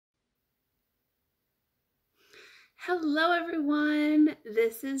Hello everyone,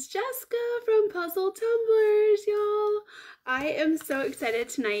 this is Jessica from Puzzle Tumblers, y'all. I am so excited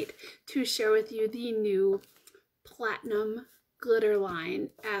tonight to share with you the new platinum glitter line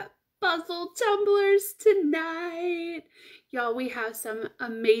at Puzzle Tumblers tonight. Y'all, we have some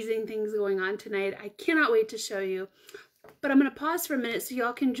amazing things going on tonight. I cannot wait to show you. But I'm going to pause for a minute so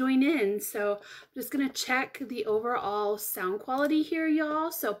y'all can join in. So I'm just going to check the overall sound quality here,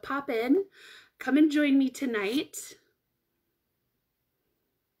 y'all. So pop in. Come and join me tonight.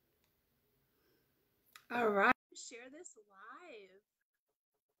 All right. Share this live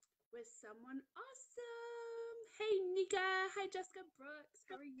with someone awesome. Hey, Nika. Hi, Jessica Brooks.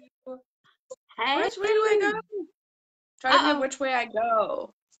 How are you? Hey. Which way do I go? Try to do which way I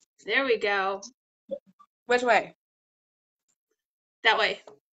go. There we go. Which way? That way.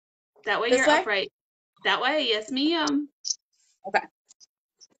 That way This you're way? upright. That way. Yes, ma'am. Okay.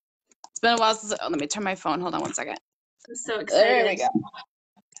 It's been a while since. Oh, let me turn my phone. Hold on one second. I'm so excited. There we go.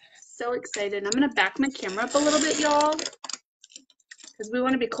 So excited. I'm going to back my camera up a little bit, y'all, because we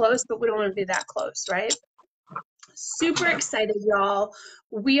want to be close, but we don't want to be that close, right? Super excited, y'all.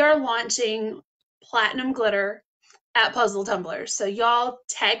 We are launching platinum glitter at Puzzle Tumblers. So y'all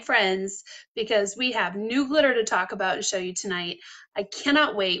tag friends because we have new glitter to talk about and show you tonight. I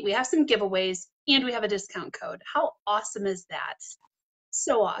cannot wait. We have some giveaways and we have a discount code. How awesome is that?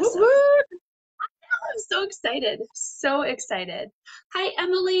 So awesome. I'm so excited. So excited. Hi,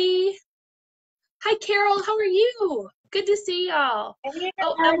 Emily. Hi, Carol. How are you? Good to see y'all.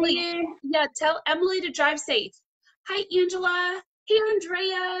 Oh, Emily. Yeah, tell Emily to drive safe. Hi, Angela. Hey,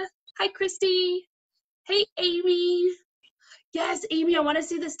 Andrea. Hi, Christy. Hey, Amy. Yes, Amy, I want to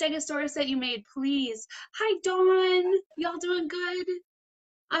see the Stegosaurus that you made, please. Hi, Dawn. Y'all doing good?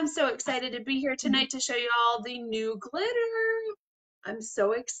 I'm so excited to be here tonight to show you all the new glitter. I'm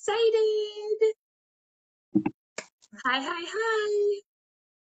so excited. Hi, hi, hi.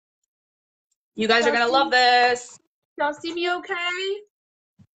 You guys are going to love this. Y'all see me okay?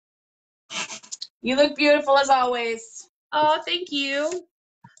 You look beautiful as always. Oh, thank you.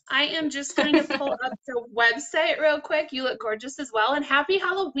 I am just going to pull up the website real quick. You look gorgeous as well. And happy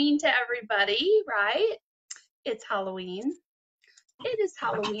Halloween to everybody, right? It's Halloween. It is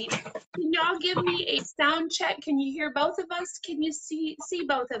Halloween. Can y'all give me a sound check? Can you hear both of us? Can you see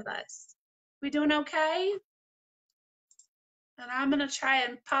both of us? We doing okay? And I'm going to try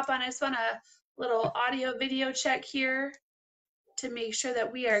and pop on. I just want a little audio video check here to make sure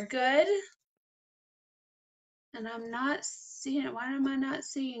that we are good. And I'm not seeing it. Why am I not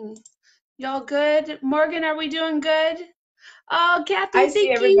seeing? Y'all good? Morgan, are we doing good? Oh, Kathy, I see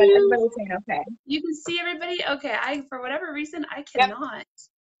everybody. Everybody's saying okay. You can see everybody? Okay, for whatever reason, I cannot. Yep.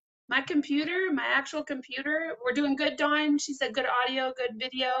 My computer, my actual computer, we're doing good, Dawn. She said good audio, good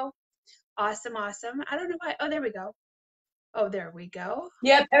video. Awesome, awesome. I don't know why. Oh, there we go. Oh, there we go.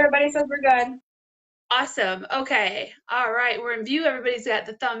 Yep, everybody says we're good. Awesome. Okay. All right, we're in view. Everybody's got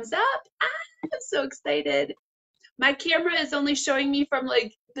the thumbs up. I'm so excited. My camera is only showing me from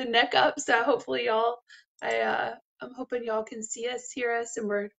like the neck up, so hopefully y'all, I'm hoping y'all can see us, hear us, and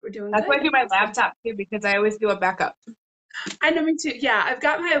we're doing good. That's why I do my laptop too, because I always do a backup. I know, me too. Yeah, I've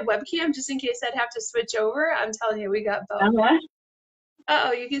got my webcam just in case I'd have to switch over. I'm telling you, we got both.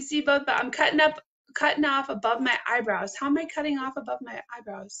 Uh-oh, you can see both, but I'm cutting off above my eyebrows. How am I cutting off above my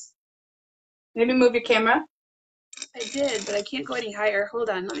eyebrows? Maybe move your camera. I did, but I can't go any higher. Hold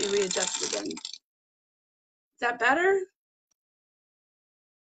on, let me readjust again. Is that better?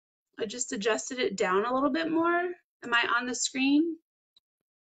 I just adjusted it down a little bit more. Am I on the screen?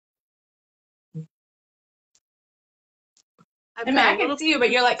 I mean, I can see you, but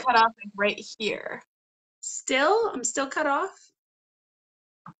you're like cut off like right here. Still? I'm still cut off?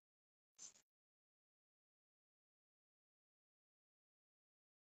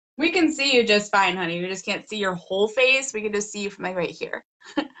 We can see you just fine, honey. We just can't see your whole face. We can just see you from like right here.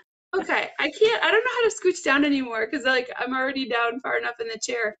 Okay, I don't know how to scooch down anymore because like I'm already down far enough in the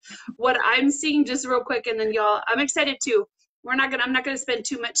chair. What I'm seeing, just real quick, and then y'all, I'm excited too. I'm not gonna spend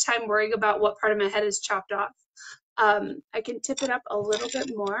too much time worrying about what part of my head is chopped off. I can tip it up a little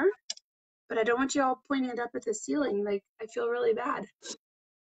bit more, but I don't want y'all pointing it up at the ceiling. Like I feel really bad.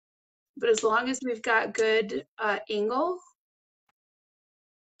 But as long as we've got good angle,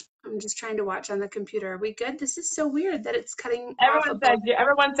 I'm just trying to watch on the computer. Are we good? This is so weird that it's cutting off.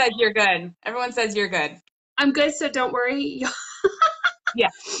 Everyone says you're good. Everyone says you're good. I'm good, so don't worry. Yeah,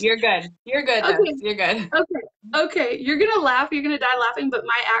 you're good. You're good. Okay. You're good. Okay. You're gonna laugh. You're gonna die laughing. But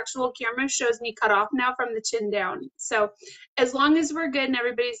my actual camera shows me cut off now from the chin down. So as long as we're good and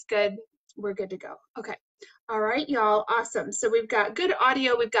everybody's good, we're good to go. Okay. All right, y'all. Awesome. So we've got good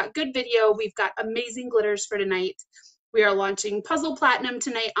audio, we've got good video, we've got amazing glitters for tonight. We are launching Puzzle Platinum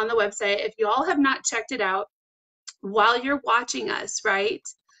tonight on the website. If you all have not checked it out while you're watching us, right?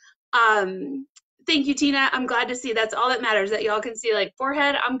 Thank you, Tina. I'm glad to see. That's all that matters, that y'all can see like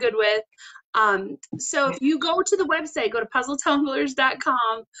forehead, I'm good with. So if you go to the website, go to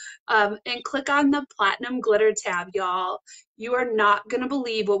puzzletumblers.com and click on the Platinum Glitter tab, y'all. You are not going to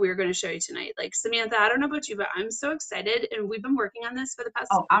believe what we're going to show you tonight. Like, Samantha, I don't know about you, but I'm so excited. And we've been working on this for the past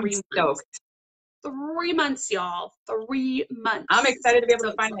I'm 3 stoked. months. 3 months, y'all. 3 months. I'm excited to be able So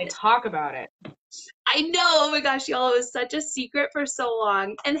to finally excited. talk about it. I know. Oh my gosh, y'all. It was such a secret for so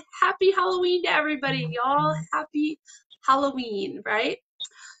long. And happy Halloween to everybody, y'all. Happy Halloween, right?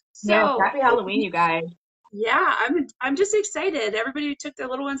 Yeah, So, happy Halloween, you guys. yeah, I'm just excited. Everybody took their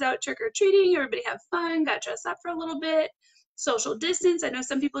little ones out trick or treating. Everybody had fun, got dressed up for a little bit. Social distance. I know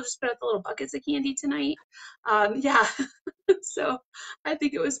some people just put out the little buckets of candy tonight. Yeah, so I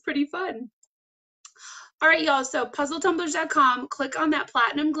think it was pretty fun. All right, y'all, so puzzletumblers.com, click on that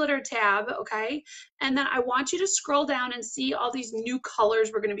Platinum Glitter tab, okay? And then I want you to scroll down and see all these new colors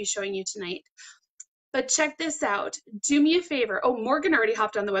we're going to be showing you tonight. But check this out. Do me a favor. Oh, Morgan already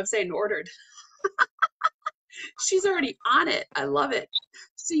hopped on the website and ordered. She's already on it. I love it.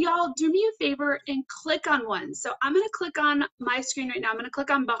 So y'all, do me a favor and click on one. So I'm going to click on my screen right now. I'm going to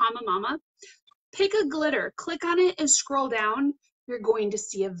click on Bahama Mama. Pick a glitter, click on it and scroll down. You're going to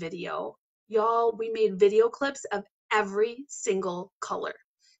see a video. Y'all, we made video clips of every single color.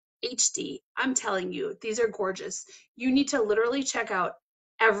 HD, I'm telling you, these are gorgeous. You need to literally check out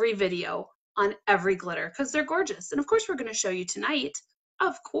every video on every glitter because they're gorgeous. And of course, we're going to show you tonight.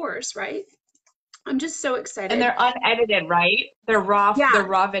 Of course, right? I'm just so excited. And they're unedited, right? They're raw. Yeah, they're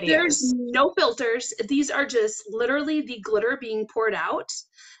raw videos. There's no filters. These are just literally the glitter being poured out,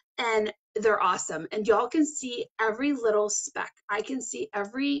 and they're awesome. And y'all can see every little speck. I can see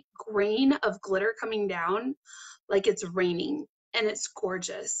every grain of glitter coming down like it's raining, and it's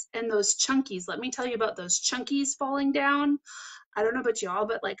gorgeous. And those chunkies, let me tell you about those chunkies falling down. I don't know about y'all,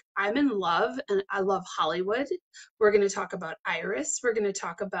 but like I'm in love and I love Hollywood. We're going to talk about Iris. We're going to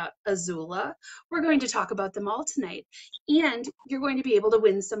talk about Azula. We're going to talk about them all tonight. And you're going to be able to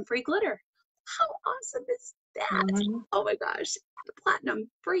win some free glitter. How awesome is that? Mm-hmm. Oh my gosh. The platinum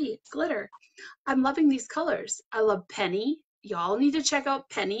free glitter. I'm loving these colors. I love Penny. Y'all need to check out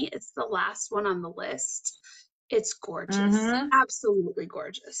Penny. It's the last one on the list. It's gorgeous. Mm-hmm. Absolutely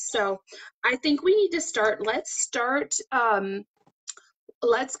gorgeous. So I think we need to start. Let's start.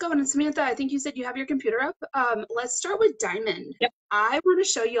 Let's go. And Samantha, I think you said you have your computer up. Let's start with Diamond. Yep. I want to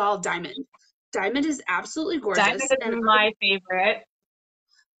show you all Diamond. Diamond is absolutely gorgeous. Diamond is my favorite.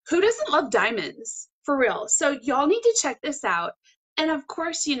 Who doesn't love diamonds? For real. So y'all need to check this out. And of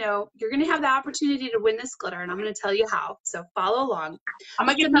course, you know, you're going to have the opportunity to win this glitter, and I'm going to tell you how. So follow along. I'm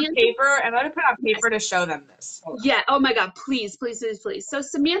going to get some paper, and I'm going to put on paper to show them this. Yeah. Oh my God. Please, please, please, please. So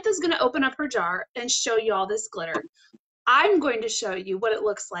Samantha's going to open up her jar and show you all this glitter. I'm going to show you what it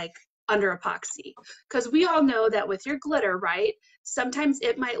looks like under epoxy, because we all know that with your glitter, right, sometimes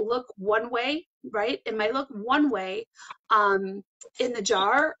it might look one way, right? It might look one way in the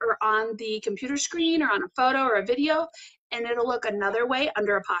jar or on the computer screen or on a photo or a video, and it'll look another way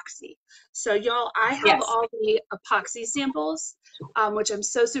under epoxy. So y'all, I have all the epoxy samples, which I'm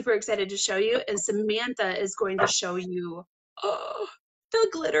so super excited to show you, and Samantha is going to show you the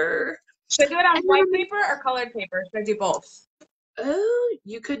glitter. Should I do it on white paper or colored paper? Should I do both? Oh,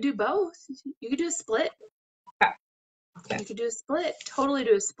 you could do both. You could do a split. Okay. You could do a split. Totally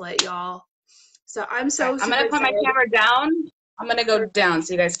do a split, y'all. So I'm so I'm going to put my camera down. I'm going to go down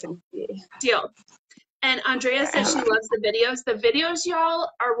so you guys can see. Deal. And Andrea says she loves the videos. The videos, y'all,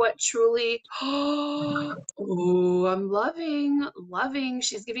 are what truly, oh, I'm loving.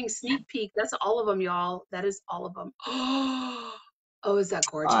 She's giving sneak peek. That's all of them, y'all. That is all of them. Oh, is that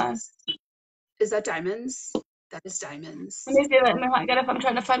gorgeous? Is that diamonds? That is diamonds. Let me see. Let me get up. I'm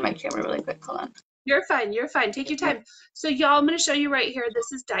trying to find my camera really quick. Hold on. You're fine. You're fine. Take your time. So y'all, I'm going to show you right here.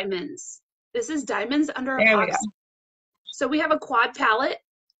 This is diamonds. This is diamonds under epoxy. There we go. So we have a quad palette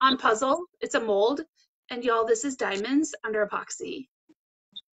on Puzzle. It's a mold. And y'all, this is diamonds under epoxy.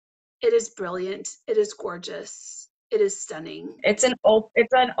 It is brilliant. It is gorgeous. It is stunning. It's an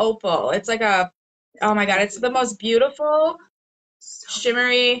opal. It's like a, oh my God, it's the most beautiful,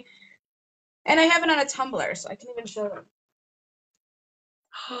 shimmery. And I have it on a tumbler, so I can even show them.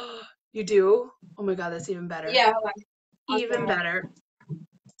 You do? Oh my God, that's even better. Yeah. Even better.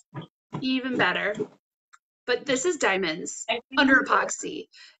 Even better. But this is diamonds under epoxy.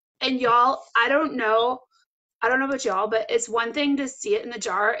 And y'all, I don't know I don't know about y'all, but it's one thing to see it in the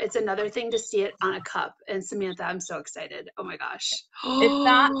jar. It's another thing to see it on a cup. And Samantha, I'm so excited. Oh my gosh. It's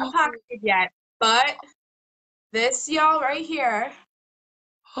not epoxied yet, but this, y'all, right here,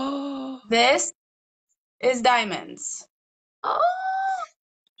 Oh, this is diamonds oh,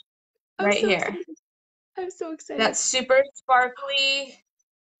 I'm right so here. excited. I'm so excited. That's super sparkly.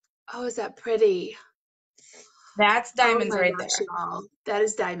 Oh, is that pretty? That's diamonds Oh my right gosh, there. y'all. That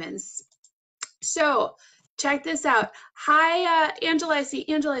is diamonds. So check this out. Hi, Angela. I see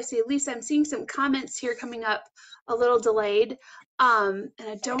Lisa. I'm seeing some comments here coming up a little delayed. And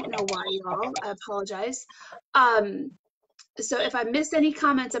I don't know why, y'all. I apologize. So if I miss any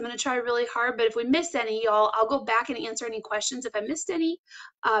comments, I'm going to try really hard. But if we miss any, y'all, I'll go back and answer any questions if I missed any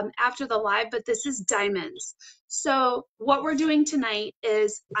after the live. But this is diamonds. So what we're doing tonight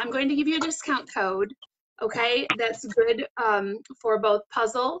is I'm going to give you a discount code. Okay, that's good for both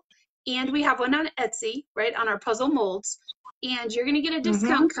puzzle and we have one on Etsy, right, on our puzzle molds. And you're going to get a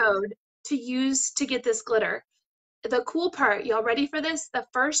discount code to use to get this glitter. The cool part, y'all ready for this? The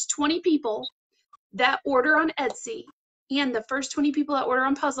first 20 people that order on Etsy and the first 20 people that order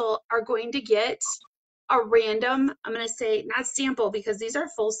on Puzzle are going to get a random, I'm going to say not sample because these are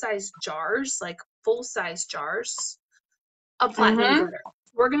full-size jars, like full-size jars of platinum glitter.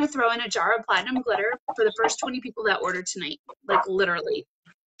 We're going to throw in a jar of platinum glitter for the first 20 people that order tonight. Like literally.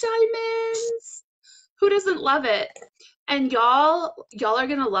 Diamonds. Who doesn't love it? And y'all are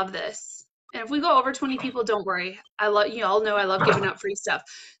going to love this. And if we go over 20 people, don't worry. I love you all know I love giving out free stuff.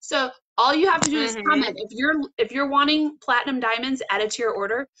 So all you have to do is comment. If you're wanting platinum diamonds added to your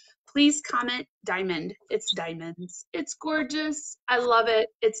order, please comment diamond. It's diamonds. It's gorgeous. I love it.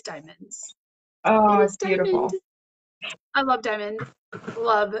 It's diamonds. Oh, It it's is diamond. beautiful. I love diamond.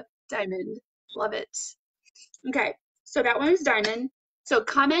 Love diamond. Love it. Okay, so that one is diamond. So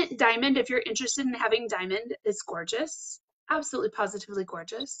comment diamond if you're interested in having diamond. It's gorgeous. Absolutely positively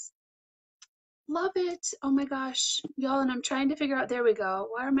gorgeous. Love it. Oh my gosh. Y'all, and I'm trying to figure out, there we go.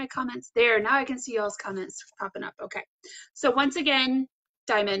 Why are my comments there? Now I can see y'all's comments popping up. Okay. So once again,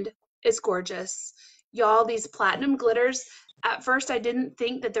 diamond is gorgeous. Y'all, these platinum glitters, at first I didn't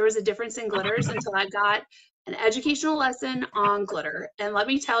think that there was a difference in glitters until I got an educational lesson on glitter. And let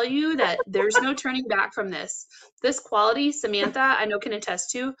me tell you that there's no turning back from this. This quality, Samantha, I know can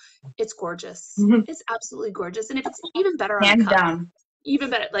attest to, it's gorgeous. It's absolutely gorgeous. And if it's even better on a Hands cup, down. even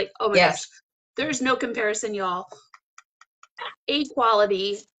better, like, oh my gosh. There's no comparison, y'all. A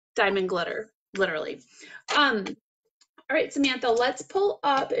quality diamond glitter, literally. All right, Samantha, let's pull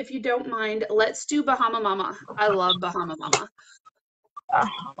up, if you don't mind, let's do Bahama Mama. I love Bahama Mama.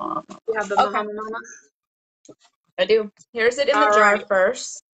 You have the Bahama Mama? I do. Here's it in the jar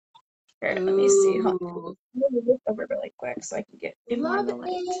first. Here, let me see. Let Ooh. me move this over really quick so I can get in more Love of the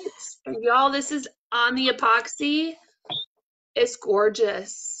light. it. Y'all, this is on the epoxy. It's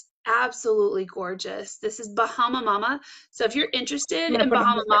gorgeous. Absolutely gorgeous. This is Bahama Mama. So if you're interested in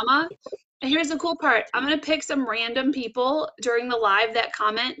Bahama Mama, and here's the cool part. I'm going to pick some random people during the live that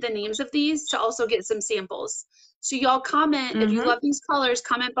comment the names of these to also get some samples. So y'all comment, if you love these colors,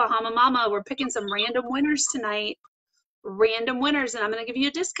 comment Bahama Mama. We're picking some random winners tonight. Random winners. And I'm going to give you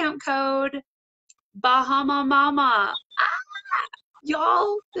a discount code. Bahama Mama.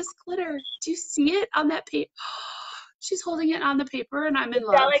 Y'all, this glitter. Do you see it on that paper? She's holding it on the paper and I'm in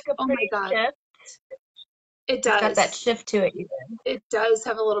love. Like a oh my God. Shift? It does. It's got that shift to it even. It does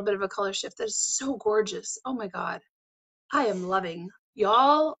have a little bit of a color shift. That is so gorgeous. Oh my God. I am loving.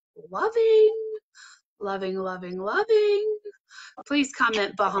 Y'all loving. Loving, loving, loving. Please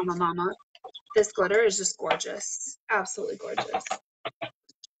comment Bahama Mama. This glitter is just gorgeous. Absolutely gorgeous.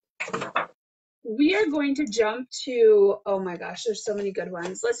 We are going to jump to, oh my gosh, there's so many good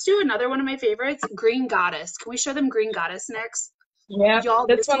ones. Let's do another one of my favorites, Green Goddess. Can we show them Green Goddess next? Yeah, y'all,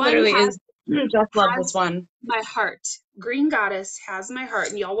 this one literally is, just love this one. My heart. Green Goddess has my heart.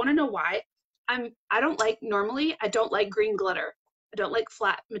 And y'all want to know why? Normally, I don't like green glitter. I don't like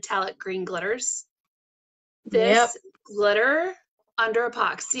flat metallic green glitters. This glitter under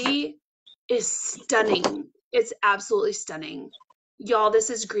epoxy is stunning. It's absolutely stunning. Y'all, this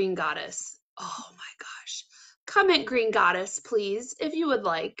is Green Goddess. Oh my gosh. Comment Green Goddess, please, if you would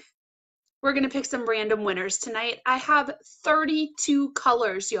like. We're going to pick some random winners tonight. I have 32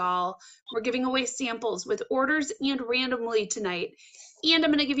 colors, y'all. We're giving away samples with orders and randomly tonight. And I'm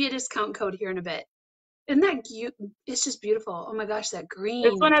going to give you a discount code here in a bit. Isn't that cute? It's just beautiful. Oh my gosh, that green.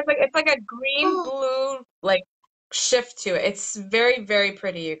 This one has it's like a green blue like shift to it. It's very, very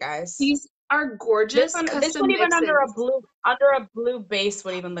pretty, you guys. These are gorgeous. This one even under a blue base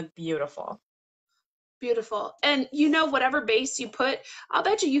would even look beautiful. Beautiful. And you know, whatever base you put, I'll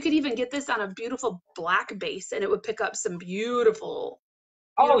bet you could even get this on a beautiful black base and it would pick up some beautiful,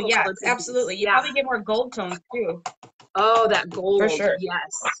 Oh, beautiful yes, color pigments. absolutely. You Yeah. probably get more gold tones too, Oh, that for gold. sure.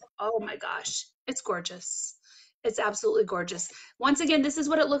 Yes. Oh my gosh. It's gorgeous. It's absolutely gorgeous. Once again, this is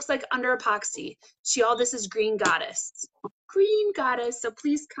what it looks like under epoxy. Y'all, this is Green Goddess. Green Goddess. So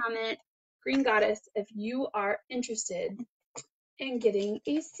please comment Green Goddess if you are interested in getting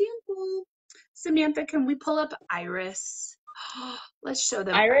a sample. Samantha, can we pull up Iris? Let's show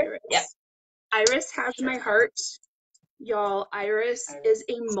them Iris? Yep. Iris. Iris has my heart. Y'all, Iris is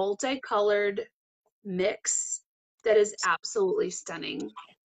a multicolored mix that is absolutely stunning.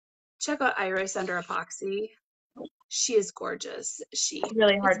 Check out Iris under epoxy. She is gorgeous. It's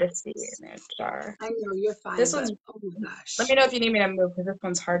really hard to see in a jar. I know you're fine, This but one's, oh my gosh. let me know if you need me to move because this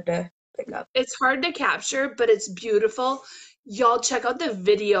one's hard to pick up. It's hard to capture, but it's beautiful. Y'all check out the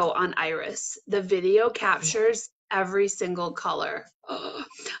video on Iris. The video captures every single color. Oh,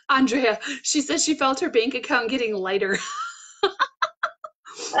 Andrea, she says she felt her bank account getting lighter. I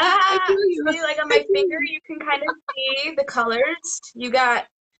Ah, feel you. see, like on my finger, you can kind of see the colors. You got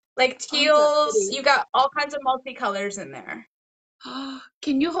like Oh, is that teals, pretty? you got all kinds of multicolors in there.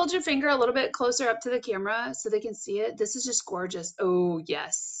 Can you hold your finger a little bit closer up to the camera so they can see it? This is just gorgeous. Oh,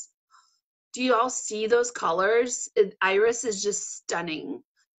 yes. Do you all see those colors? Iris is just stunning.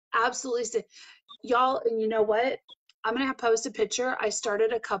 Absolutely stunning. Y'all, and you know what? I'm gonna post a picture. I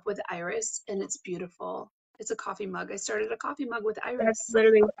started a cup with Iris and it's beautiful. It's a coffee mug. I started a coffee mug with That's Iris.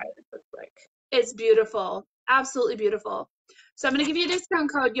 literally what Iris looks like. It's beautiful. Absolutely beautiful. So I'm gonna give you a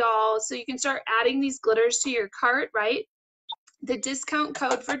discount code, y'all, so you can start adding these glitters to your cart, right? The discount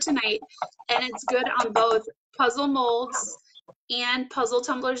code for tonight, and it's good on both Puzzle Molds and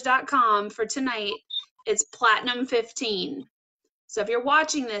PuzzleTumblers.com for tonight. It's Platinum 15. So if you're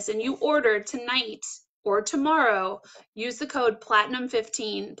watching this and you order tonight or tomorrow, use the code Platinum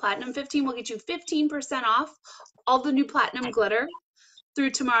 15. Platinum 15 will get you 15% off all the new Platinum glitter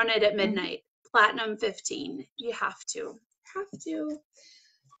through tomorrow night at midnight. Platinum 15. You have to. Have to.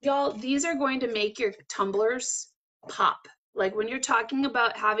 Y'all, these are going to make your tumblers pop. Like when you're talking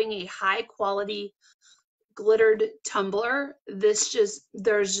about having a high quality glittered tumbler, there's just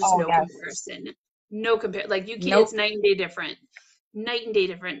no comparison. No compare. Like you can't, it's night and day different. Night and day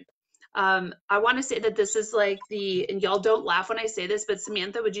different. I want to say that this is like and y'all don't laugh when I say this, but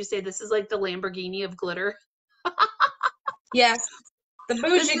Samantha, would you say this is like the Lamborghini of glitter? Yes, the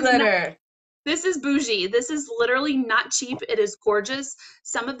bougie glitter. This is bougie. This is literally not cheap. It is gorgeous.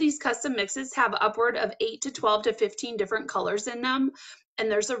 Some of these custom mixes have upward of 8 to 12 to 15 different colors in them.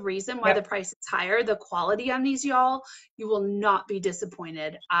 And there's a reason why the price is higher. The quality on these, y'all, you will not be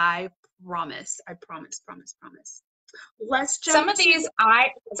disappointed. I promise. I promise, promise, promise. Let's jump some of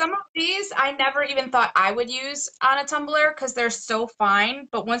these I never even thought I would use on a tumbler because they're so fine.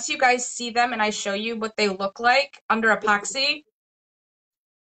 But once you guys see them and I show you what they look like under epoxy,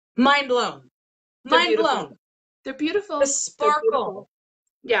 mind blown. Mind blown. They're beautiful. The sparkle.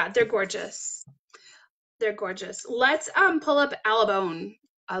 Yeah, they're gorgeous. They're gorgeous. Let's pull up Alabone.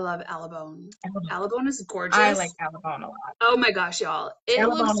 I love Alabone. Alabone is gorgeous. I like Alabone a lot. Oh my gosh, y'all. It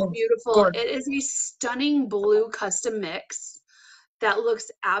looks beautiful. Gorgeous. It is a stunning blue custom mix that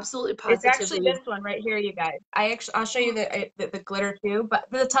looks absolutely positively. It's actually this one right here, you guys. I'll show you the glitter too, but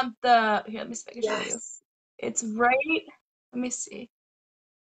here, let me see if I can show you. It's right, let me see.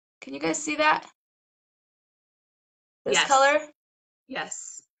 Can you guys see that? This color?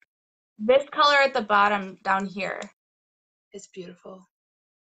 Yes. This color at the bottom down here. It's beautiful.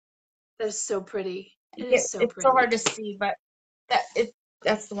 That is so pretty. It's so hard to see, but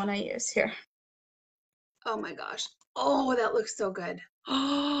that's the one I use here. Oh my gosh. Oh, that looks so good.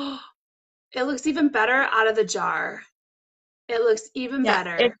 Oh, it looks even better out of the jar. It looks even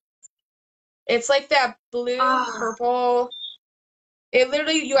better. It's like that blue, purple. It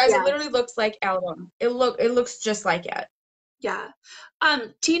literally, you guys, it literally looks like Alabone. It looks just like it. Yeah.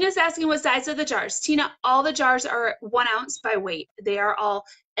 Tina's asking what size are the jars. Tina, all the jars are 1 ounce by weight. They are all,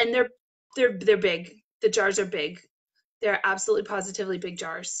 and they're big. The jars are big. They're absolutely positively big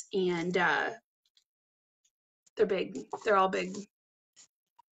jars, and they're big. They're all big.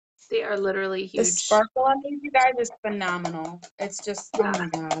 They are literally huge. The sparkle on these, you guys, is phenomenal. It's just, oh my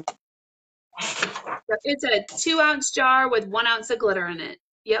God. It's a 2 ounce jar with 1 ounce of glitter in it.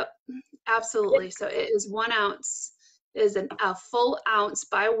 Yep, absolutely. So it is 1 ounce. It is a full ounce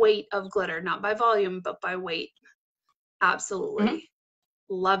by weight of glitter, not by volume, but by weight. Absolutely.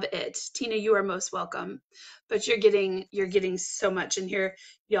 Love it. Tina, you are most welcome. But you're getting so much in here.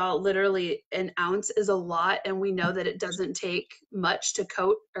 Y'all, literally 1 ounce is a lot, and we know that it doesn't take much to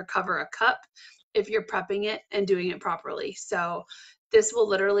coat or cover a cup. if you're prepping it and doing it properly. So this will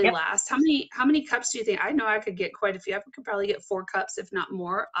literally Yep. last. How many cups do you think? I know I could get quite a few. I could probably get 4 cups, if not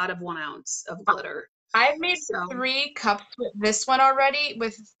more, out of 1 ounce of glitter. I've made So 3 cups with this one already,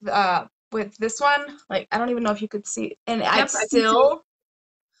 with this one. Like, I don't even know if you could see, and yep, it's I can see. still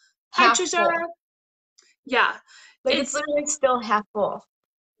Hi, half Trisha. full. Yeah, Like, it's literally still half full.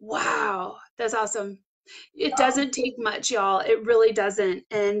 wow, that's awesome. It doesn't take much, y'all. It really doesn't.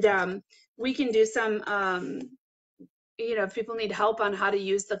 And we can do some, you know, if people need help on how to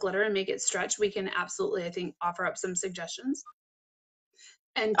use the glitter and make it stretch, we can absolutely, I think, offer up some suggestions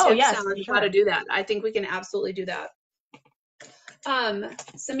and Oh, tips yes, on for how to sure. do that. I think we can absolutely do that.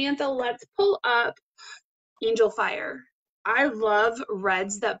 Samantha, let's pull up Angel Fire. I love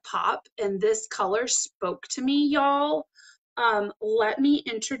reds that pop, and this color spoke to me, y'all. Let me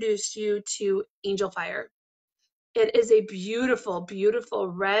introduce you to Angel Fire. It is a beautiful, beautiful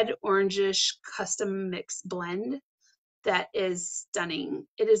red orangish custom mix blend that is stunning.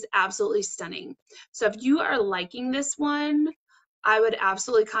 It is absolutely stunning. So if you are liking this one, I would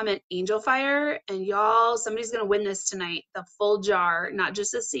absolutely comment Angel Fire, and y'all, somebody's gonna win this tonight. The full jar, not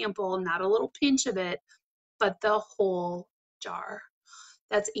just a sample, not a little pinch of it, but the whole jar.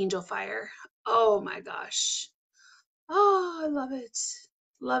 That's Angel Fire. Oh my gosh. Oh, I love it.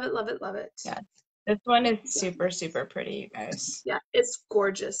 Love it, love it, love it. Yeah. This one is super, super pretty, you guys. Yeah, it's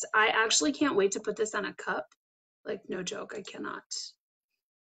gorgeous. I actually can't wait to put this on a cup. Like, no joke, I cannot.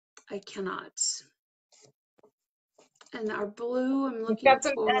 I cannot. And our blue, I'm looking It's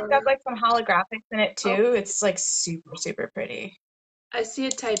for. got like some holographics in it Oh, too. It's like super, super pretty. I see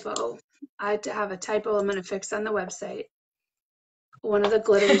a typo. I have a typo I'm going to fix on the website. One of the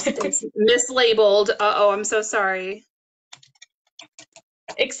glittery sticks mislabeled. Uh-oh, I'm so sorry.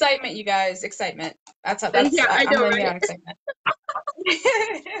 Excitement, you guys. Excitement. Yeah, I I'm know, blaming it right? on excitement.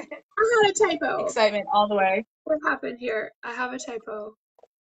 I had a typo. Excitement all the way. What happened here? I have a typo.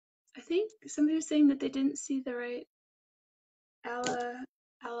 I think somebody was saying that they didn't see the right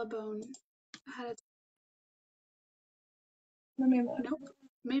Alabone. I had a Let me look. nope.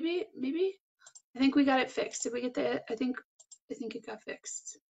 Maybe. I think we got it fixed. Did we get the? I think it got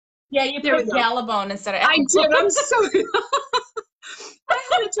fixed. Yeah, you There we put go. Gallabone instead of I Alabone. did. I'm sorry. I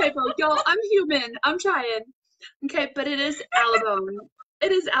had a typo, y'all. I'm human. I'm trying. Okay, but it is Alabone.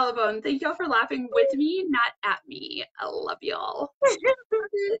 It is Alabone. Thank y'all for laughing with me, not at me. I love y'all. Love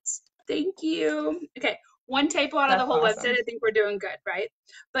it. Thank you. Okay, one typo out of the That's whole awesome. website. I think we're doing good, right?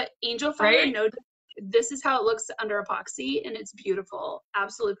 But Angel Fire, Right? no, this is how it looks under epoxy, and it's beautiful.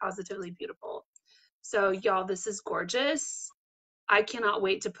 Absolutely, positively beautiful. So, y'all, this is gorgeous. I cannot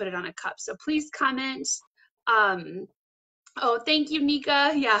wait to put it on a cup. So please comment. Oh, thank you,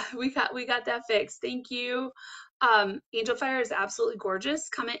 Nika. Yeah, we got that fixed. Thank you. Angel Fire is absolutely gorgeous.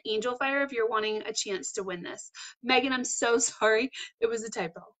 Comment Angel Fire if you're wanting a chance to win this. Megan, I'm so sorry. It was a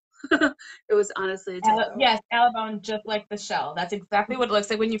typo. It was honestly a typo. Yes, Alabone, just like the shell. That's exactly what it looks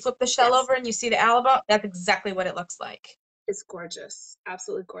like. When you flip the shell over and you see the Alabone, that's exactly what it looks like. It's gorgeous.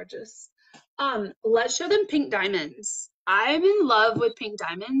 Absolutely gorgeous. Let's show them pink diamonds. I'm in love with pink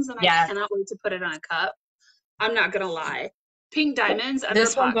diamonds, and I cannot wait to put it on a cup. I'm not gonna lie. Pink diamonds under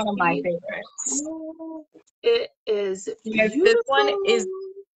This one's one of my epoxy. favorites. It is Yes, beautiful. this one is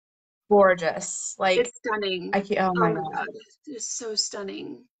gorgeous. Like, It's stunning. oh my my God. God. It's so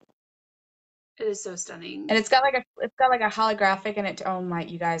stunning. It is so stunning. And it's got like a holographic in it. Oh my,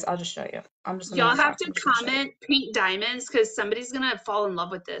 you guys, I'll just show you. I'm just gonna Y'all have stop. to comment pink diamonds because somebody's gonna fall in love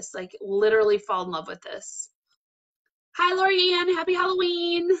with this. Like literally fall in love with this. Hi, Lorianne. Happy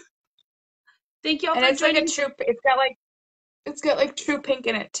Halloween. Thank y'all And for it's like joining. a true. It's got like true pink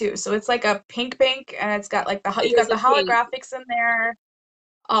in it too. So it's like a pink, and it's got like you got the holographics in there.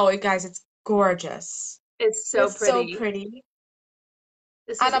 Oh, guys, it's gorgeous. It's so It's pretty. so pretty.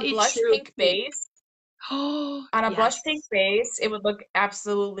 This On is a blush pink base. Oh, on a yes. blush pink base, it would look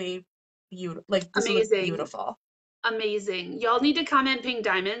absolutely beautiful. Like this would look beautiful. Amazing. Y'all need to comment pink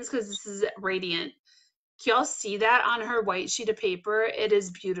diamonds because this is radiant. Can y'all see that on her white sheet of paper? It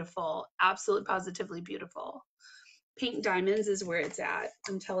is beautiful. Absolutely positively beautiful. Pink diamonds is where it's at.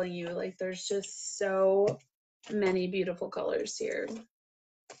 I'm telling you, like there's just so many beautiful colors here.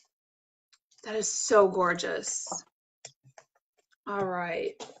 That is so gorgeous. All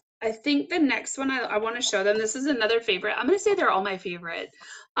right. I think the next one I want to show them, this is another favorite. I'm going to say they're all my favorite.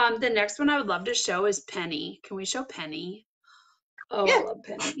 The next one I would love to show is Penny. Can we show Penny? Oh, yeah. I love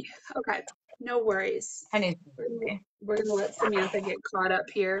Penny. Okay. No worries. Penny's we're going to let Samantha get caught up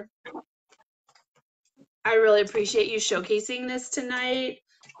here. I really appreciate you showcasing this tonight.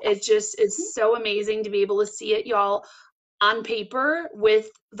 It just is so amazing to be able to see it, y'all. on paper with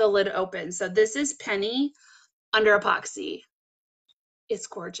the lid open. So this is Penny under epoxy. It's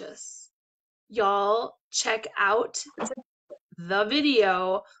gorgeous. Y'all check out the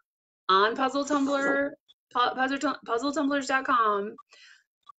video on Puzzle Tumbler, puzzletumblers.com.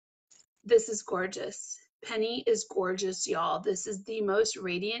 This is gorgeous. Penny is gorgeous, y'all. This is the most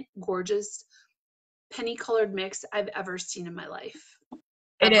radiant, gorgeous penny colored mix I've ever seen in my life.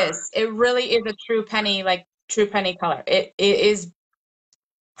 It is. It really is a true penny, like true penny color. It is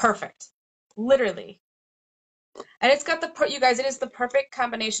perfect, literally. And it's got the you guys. It is the perfect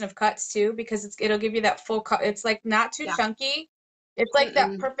combination of cuts too, because it'll give you that full cut. It's like not too chunky. It's like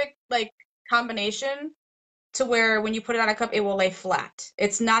that perfect like combination to where when you put it on a cup, it will lay flat.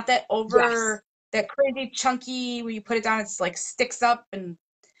 It's not that that crazy chunky where you put it down, it's like sticks up, and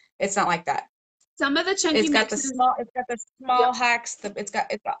it's not like that. Some of the chunky it's got mixes, the small hacks. It's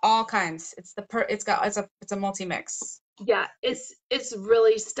got all kinds. It's a multi mix. Yeah, it's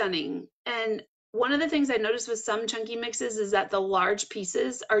really stunning. And one of the things I noticed with some chunky mixes is that the large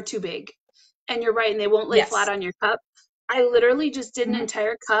pieces are too big. And you're right, and they won't lay flat on your cup. I literally just did an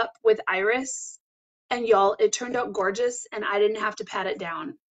entire cup with Iris, and y'all, it turned out gorgeous, and I didn't have to pat it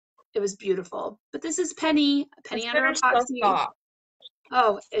down. It was beautiful. But this is Penny under epoxy. So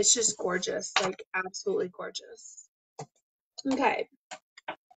oh, it's just gorgeous, like absolutely gorgeous. Okay.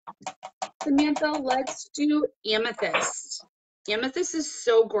 Samantha, let's do Amethyst. Amethyst is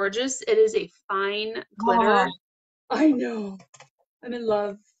so gorgeous. It is a fine glitter. I know. I'm in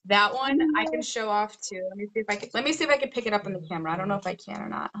love. That one I can show off too. Let me see if I can pick it up on the camera. I don't know if I can or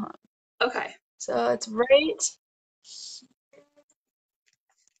not. Huh? Okay. So it's right.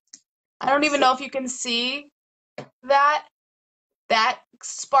 I don't even know if you can see that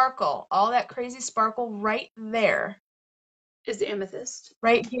sparkle, all that crazy sparkle right there. Is amethyst.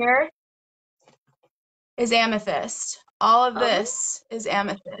 Right here is amethyst. All of this is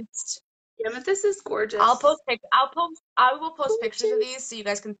amethyst. Amethyst is gorgeous. I will post pictures of these so you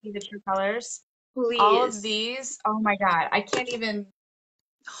guys can see the true colors. Please. All of these, oh my god, I can't even.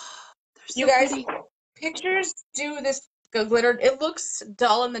 So you guys, pretty. Pictures do this glitter. It looks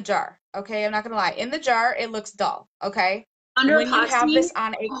dull in the jar. Okay, I'm not gonna lie. In the jar, it looks dull. Okay. When you have this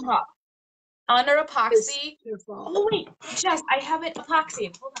on a cup, under epoxy. Oh wait, Jess, I have it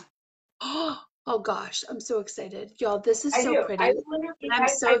epoxied. Hold on. Oh gosh, I'm so excited, y'all. This is so pretty. I'm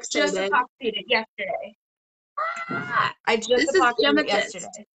so excited. I just epoxied it yesterday. I just epoxied it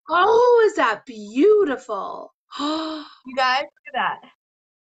yesterday. Oh, is that beautiful? You guys, look at that.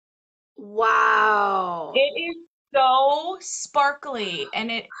 Wow. It is so sparkly, and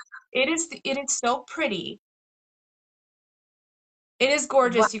it is so pretty. It is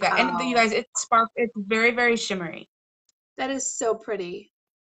gorgeous, you guys. And you guys, it's very, very shimmery. That is so pretty.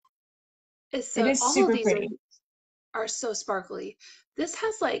 It is super pretty. Are so sparkly. This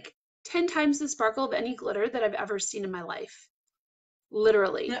has like 10 times the sparkle of any glitter that I've ever seen in my life.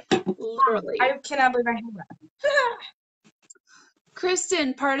 Literally. Literally. I cannot believe I have that.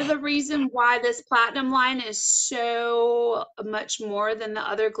 Kristen, part of the reason why this platinum line is so much more than the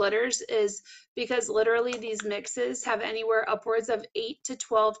other glitters is because literally these mixes have anywhere upwards of 8 to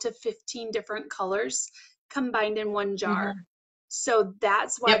 12 to 15 different colors combined in one jar. So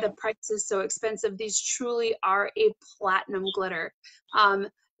that's why the price is so expensive. These truly are a platinum glitter.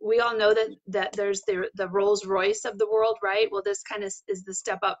 We all know that there's the Rolls Royce of the world, right? Well, this kind of is the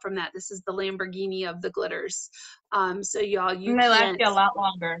step up from that. This is the Lamborghini of the glitters. So y'all, they last you a lot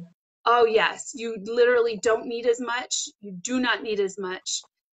longer. Oh yes, you literally don't need as much. You do not need as much,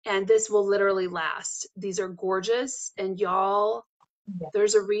 and this will literally last. These are gorgeous, and y'all,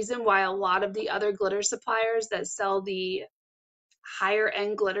 there's a reason why a lot of the other glitter suppliers that sell the higher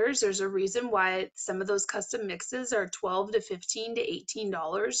end glitters, there's a reason why some of those custom mixes are $12 to $15 to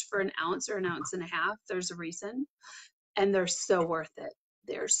 $18 for an ounce or an ounce and a half. There's a reason, and they're so worth it.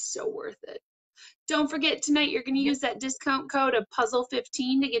 They're so worth it. Don't forget, tonight you're going to use that discount code of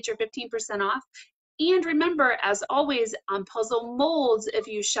Puzzle15 to get your 15% off. And remember, as always, on Puzzle Molds, if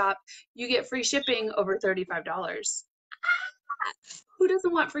you shop, you get free shipping over $35. Who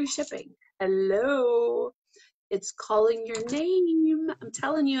doesn't want free shipping? Hello. It's calling your name. I'm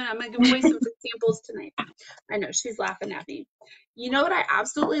telling you, and I'm going to give away some free samples tonight. I know, she's laughing at me. You know what I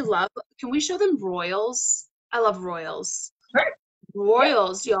absolutely love? Can we show them Royals? I love Royals. Sure.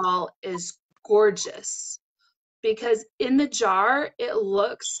 Royals, y'all, is gorgeous because in the jar,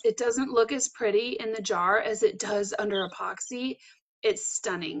 it doesn't look as pretty in the jar as it does under epoxy. It's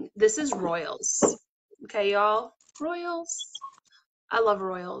stunning. This is Royals. Okay, y'all? Royals. I love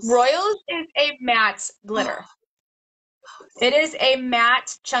Royals. Royals is a matte glitter. It is a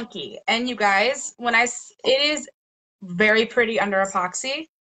matte chunky, and you guys, it is very pretty under epoxy.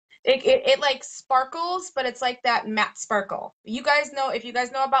 It like sparkles, but it's like that matte sparkle. You guys know, if you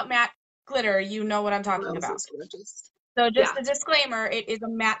guys know about matte glitter, you know what I'm talking Royals about. is gorgeous. So just Yeah, a disclaimer, it is a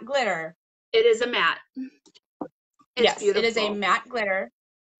matte glitter. it is a matte. It's Yes, it is a beautiful. matte glitter,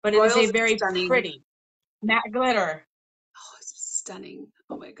 but it is Royals a is very stunning. pretty matte glitter. Oh, it's stunning.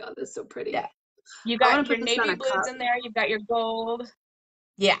 Oh my God, that's so pretty. Yeah. You I want got to your put this on navy a blues cup. in there, you've got your gold.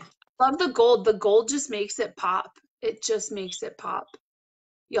 Yeah. Love the gold. The gold just makes it pop. It just makes it pop.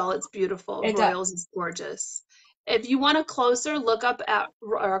 Y'all, it's beautiful. It does. Royals is gorgeous. If you want a closer look at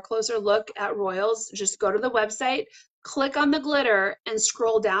Royals, just go to the website, click on the glitter, and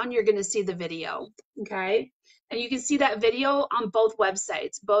scroll down. You're going to see the video. Okay. And you can see that video on both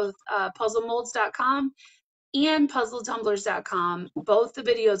websites, both puzzlemolds.com and puzzletumblers.com. Both the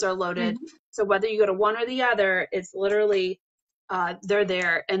videos are loaded. Mhm. So whether you go to one or the other, it's literally, they're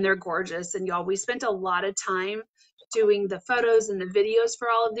there and they're gorgeous. And y'all, we spent a lot of time doing the photos and the videos for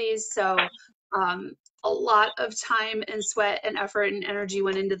all of these. So a lot of time and sweat and effort and energy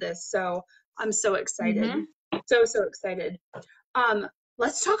went into this. So I'm so excited. So excited.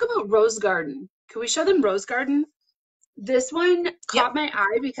 Let's talk about Rose Garden. Can we show them Rose Garden? This one caught my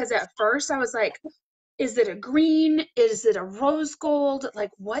eye because at first I was like, is it a green? Is it a rose gold? Like,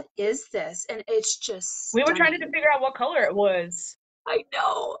 what is this? And it's just We were trying to stunning. figure out what color it was. I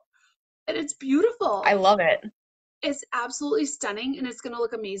know. And it's beautiful. I love it. It's absolutely stunning. And it's going to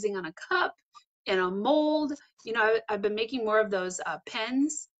look amazing on a cup, in a mold. You know, I've been making more of those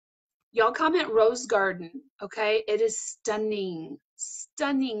pens. Y'all comment Rose Garden, okay? It is stunning.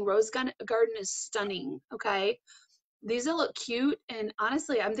 Stunning. Rose Garden is stunning, okay? These will look cute. And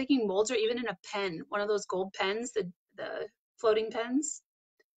honestly, I'm thinking molds are even in a pen, one of those gold pens, the floating pens.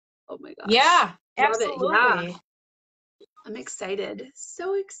 Oh my gosh. Yeah, Love it. Yeah. absolutely. I'm excited.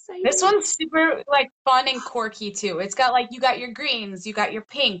 So excited. This one's super like fun and quirky too. It's got like, you got your greens, you got your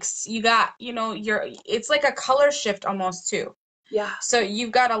pinks, you got, you know, it's like a color shift almost too. Yeah. So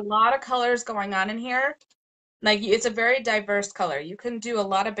you've got a lot of colors going on in here. Like, it's a very diverse color. You can do a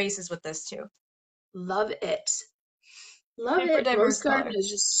lot of bases with this too. Love it. Love Super it. Rose diverse Garden color. is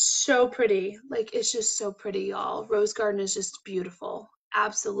just so pretty. Like, it's just so pretty, y'all. Rose Garden is just beautiful.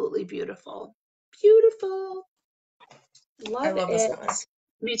 Absolutely beautiful. Beautiful. Love I love it. this one.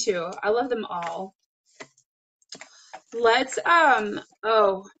 Me too. I love them all. Let's,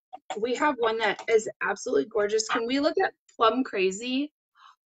 we have one that is absolutely gorgeous. Can we look at Plum Crazy?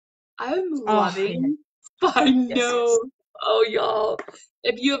 I'm loving. I know. Yes. Oh, y'all.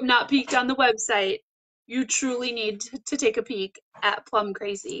 If you have not peeked on the website, you truly need to take a peek at Plum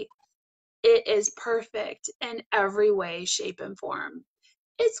Crazy. It is perfect in every way, shape, and form.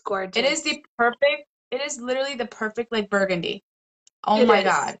 It's gorgeous. It is literally the perfect like burgundy. Oh It my is.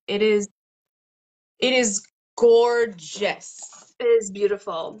 God. It is gorgeous. It is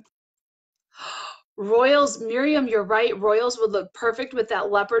beautiful. Royals, Miriam, you're right. Royals would look perfect with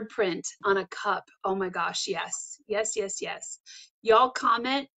that leopard print on a cup. Oh my gosh, yes. Yes, yes, yes. Y'all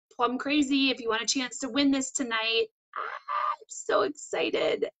comment Plum Crazy if you want a chance to win this tonight. I'm so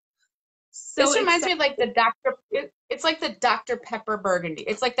excited. So This reminds me excited. of like it's like the Dr. Pepper burgundy.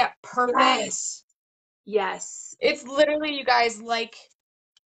 It's like that perfect. Yes. Yes. It's literally, you guys, like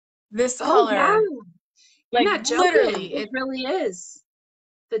this Oh, yeah. color. You're Like not joking. literally, It really is.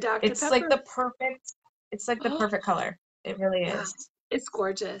 The Dr. it's like Pepper. it's like the perfect color. It really Yeah. is. It's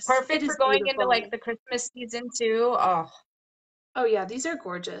gorgeous. Perfect It for is going into beautiful. like the Christmas season too. Oh. Oh yeah, these are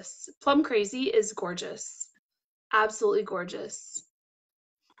gorgeous. Plum Crazy is gorgeous. Absolutely gorgeous.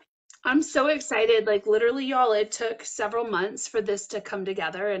 I'm so excited. Like literally, y'all, it took several months for this to come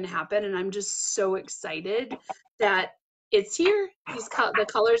together and happen, and I'm just so excited that it's here. The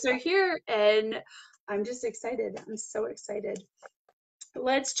colors are here, and I'm just excited. I'm so excited.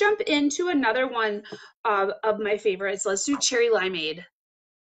 Let's jump into another one of my favorites. Let's do Cherry Limeade.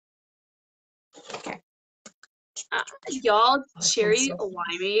 Okay. Y'all, This one's Cherry so fun.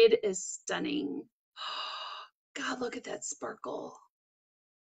 Limeade is stunning. God, look at that sparkle.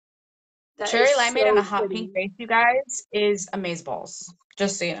 That Cherry is limeade and so a hot pretty. pink face, you guys, is amazeballs.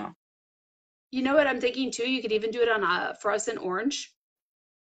 Just so you know. You know what I'm thinking too? You could even do it on a fluorescent orange.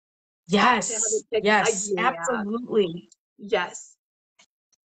 Yes. Yes. Yeah. Absolutely. Yes.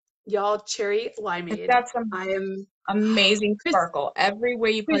 Y'all, Cherry It's Limeade. got some I am amazing sparkle. Every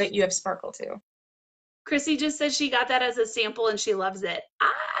way you put it, you have sparkle too. Chrissy just said she got that as a sample and she loves it.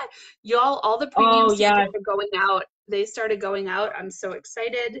 Y'all, all the premium Oh yeah. samples are going out. They started going out. I'm so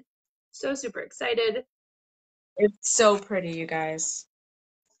excited. So super excited. It's so pretty, you guys.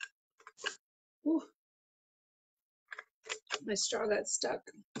 Ooh. My straw got stuck.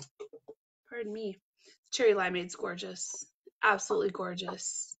 Pardon me. Cherry Limeade's gorgeous. Absolutely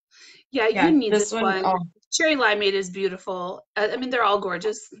gorgeous. Yeah, you Yeah, need this this one, one. oh, Cherry Limeade is beautiful. I mean, they're all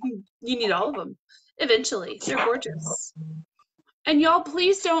gorgeous. You need all of them eventually. They're gorgeous. And y'all,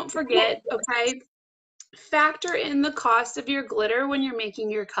 please don't forget, okay? Factor in the cost of your glitter when you're making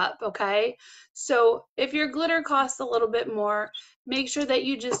your cup, okay? So if your glitter costs a little bit more, make sure that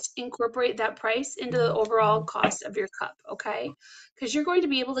you just incorporate that price into the overall cost of your cup, okay? Because you're going to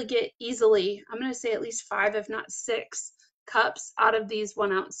be able to get easily, I'm going to say at least 5, if not 6 cups out of these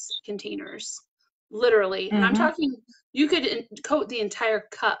 1-ounce containers. Literally. And I'm talking, you could coat the entire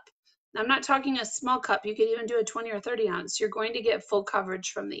cup. I'm not talking a small cup. You could even do a 20 or 30 ounce. You're going to get full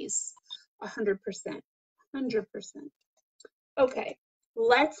coverage from these. 100%. 100%. Okay,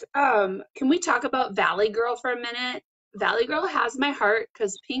 let's can we talk about Valley Girl for a minute? Valley Girl has my heart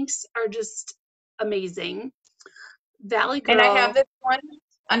because pinks are just amazing. Valley Girl. and I have this one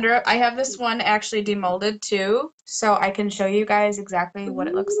I have this one actually demolded too, so I can show you guys exactly what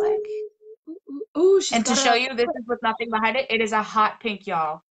it looks like. Ooh, she's And to show you, this is with nothing behind it. It is a hot pink,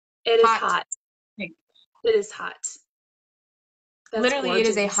 y'all. It is hot. Pink. It is hot. That's Literally, gorgeous.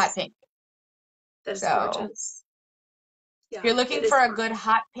 it is a hot pink. That is So, gorgeous. Yeah, if you're looking for a good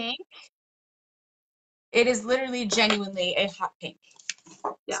hot pink, it is literally genuinely a hot pink.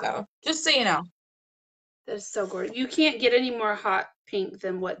 Yeah. So, just so you know. That is so gorgeous. You can't get any more hot pink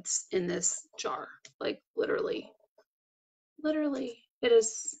than what's in this jar. Like, literally. Literally. It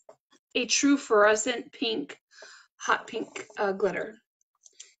is a true fluorescent pink, hot pink glitter.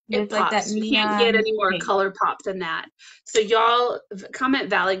 It It's like that pops. You can't get any more pink. color pop than that. So y'all comment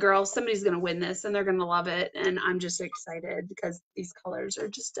Valley Girl. Somebody's going to win this and they're going to love it. And I'm just excited because these colors are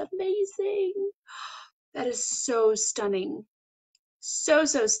just amazing. That is so stunning. So,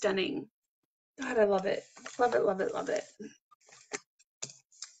 so stunning. God, I love it. Love it, love it, love it.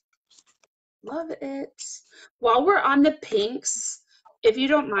 Love it. While we're on the pinks, if you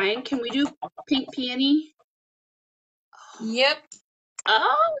don't mind, can we do Pink Peony? Yep.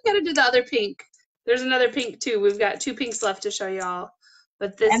 Oh, we gotta do the other pink. There's another pink too. We've got 2 pinks left to show y'all.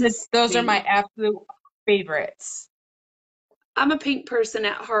 But this is those are my absolute favorites. I'm a pink person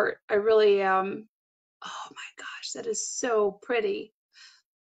at heart. I really am. Oh my gosh, that is so pretty.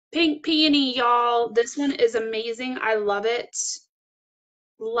 Pink Peony, y'all. This one is amazing. I love it.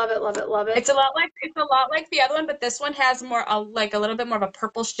 Love it, love it, love it. It's a lot like the other one, but this one has more like a little bit more of a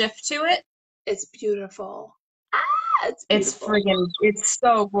purple shift to it. It's beautiful. It's beautiful. It's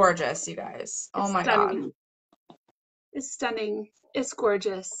so gorgeous, you guys. Oh my God. It's stunning. It's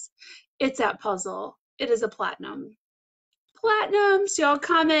gorgeous. It's that puzzle. It is a platinum. Platinum. So y'all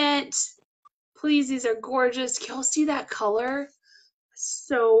comment. Please, these are gorgeous. Can y'all see that color?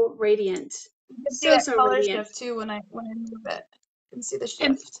 So radiant. So color radiant. shift too when I move it. You can see the shift.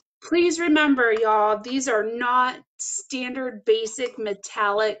 And please remember, y'all, these are not standard basic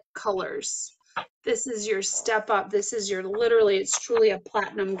metallic colors. This is your step up. This is your literally, it's truly a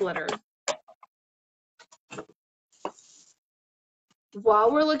platinum glitter.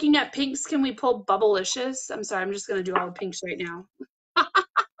 While we're looking at pinks, can we pull Bubblicious? I'm sorry, I'm just going to do all the pinks right now.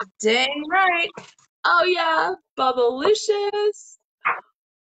 Dang right. Oh, yeah. Bubblicious.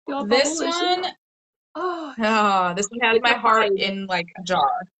 This one. Oh, this one has my heart in like a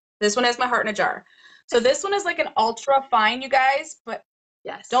jar. This one has my heart in a jar. So this one is like an ultra fine, you guys, but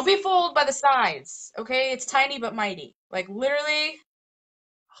yes, don't be fooled by the size, okay? It's tiny but mighty. Like literally,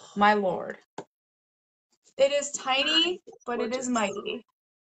 my lord. It is tiny, but it is mighty.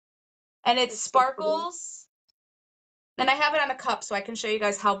 And it sparkles. And I have it on a cup so I can show you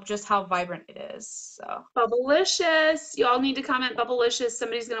guys just how vibrant it is. So Bubblicious. Y'all need to comment Bubblicious.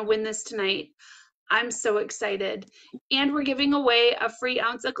 Somebody's going to win this tonight. I'm so excited. And we're giving away a free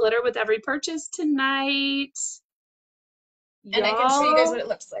ounce of glitter with every purchase tonight. And I can show you guys what it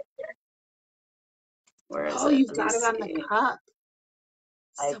looks like here. Where is it? Oh, you've got it on the cup.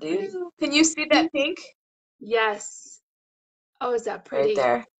 I do. Can you see that pink? Yes. Oh, is that pretty? Right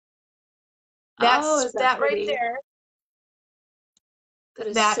there. That's that right there.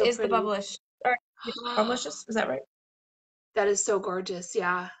 That is the Bubblicious. Bubblicious, is that right? That is so gorgeous,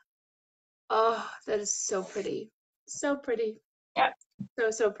 yeah. Oh, that is so pretty. So pretty. Yeah.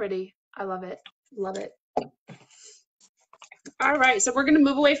 So, so pretty. I love it. Love it. All right, so we're going to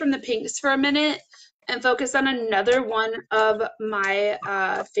move away from the pinks for a minute and focus on another one of my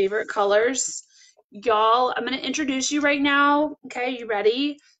favorite colors. Y'all, I'm going to introduce you right now. Okay, you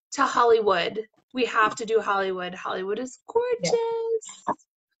ready? To Hollywood. We have to do Hollywood. Hollywood is gorgeous. Yeah.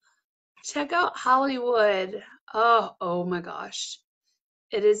 Check out Hollywood. Oh my gosh.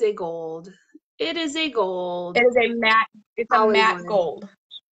 It is a gold. It is a gold. It is a matte. It's Hollywood. A matte gold.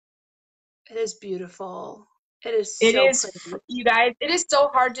 It is beautiful. It is It so is, pretty. you guys, it is so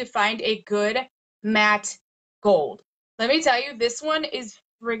hard to find a good matte gold. Let me tell you, this one is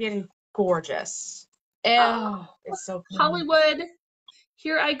friggin' gorgeous. Oh, it's so pretty. Hollywood,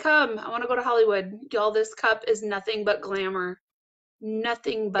 here I come. I want to go to Hollywood. Y'all, this cup is nothing but glamour.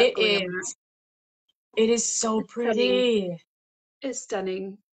 Nothing but It glamour. is. It is so It's pretty. It's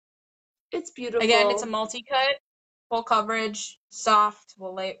stunning. It's beautiful. Again, it's a multi-cut, full coverage, soft,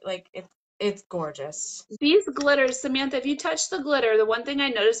 it's gorgeous. These glitters, Samantha, if you touch the glitter, the one thing I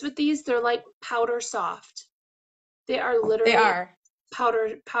noticed with these, they're like powder soft. They are literally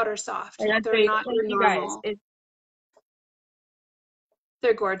powder soft. They're not your normal.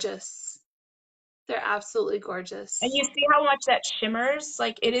 They're gorgeous. They're absolutely gorgeous. And you see how much that shimmers?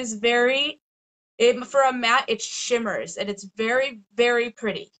 Like it is for a matte, it shimmers and it's very, very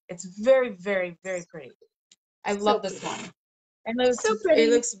pretty. It's very, very, very pretty. I love this one. And it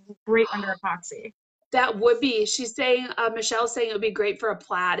looks great under epoxy. That would be. She's saying, Michelle's saying it would be great for a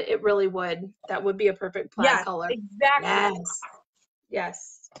plaid. It really would. That would be a perfect plaid color. Exactly.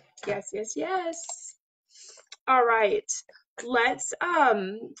 Yes. Yes, yes, yes. All right. Let's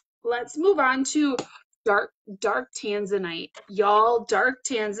move on to dark tanzanite. Y'all, dark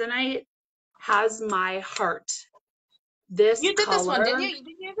tanzanite has my heart. This You did color, this one, didn't you?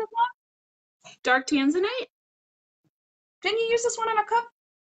 Did you use this one? Dark tanzanite? Didn't you use this one in a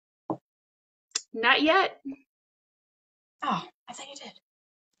cup? Not yet. Oh, I thought you did.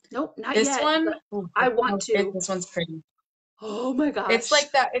 Nope, not this yet. This one, I want to. This one's pretty. Oh my gosh. It's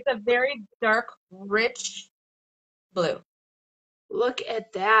like that. It's a very dark, rich blue. Look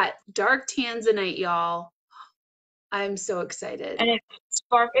at that. Dark tanzanite, y'all. I'm so excited. And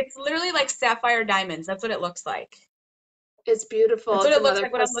it's literally like sapphire diamonds. That's what it looks like. It's beautiful. That's what it looks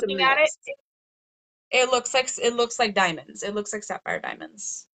like when I'm looking at it. It looks like diamonds. It looks like sapphire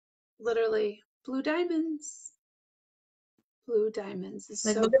diamonds. Literally blue diamonds. Blue diamonds. It's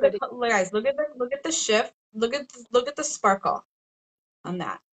like, so pretty. Guys, look at the shift. Look at the sparkle on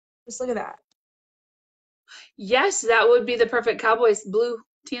that. Just look at that. Yes, that would be the perfect Cowboys blue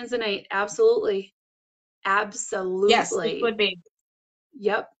tanzanite. Absolutely. Absolutely. Yes, it would be.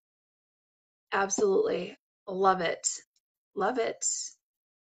 Yep. Absolutely. Love it. Love it.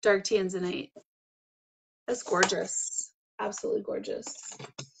 Dark tanzanite. That's gorgeous. Absolutely gorgeous.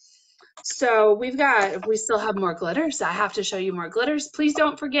 So we still have more glitters. I have to show you more glitters. Please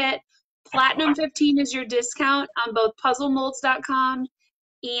don't forget, Platinum 15 is your discount on both puzzlemolds.com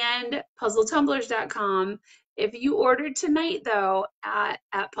and puzzletumblers.com. If you order tonight though at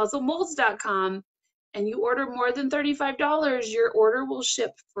puzzlemolds.com and you order more than $35, your order will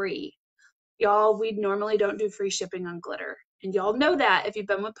ship free. Y'all, we normally don't do free shipping on glitter. And y'all know that. If you've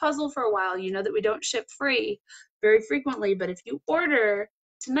been with Puzzle for a while, you know that we don't ship free very frequently. But if you order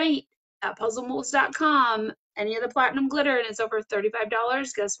tonight at puzzlemolds.com, any of the platinum glitter, and it's over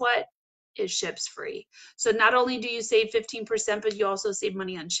 $35, guess what? It ships free. So not only do you save 15%, but you also save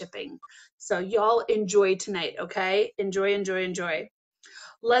money on shipping. So y'all enjoy tonight, okay? Enjoy, enjoy, enjoy.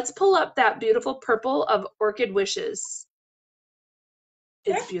 Let's pull up that beautiful purple of Orchid Wishes.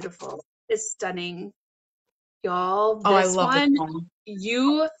 It's beautiful. It's stunning. Y'all, this one,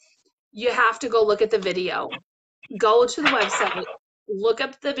 you have to go look at the video. Go to the website, look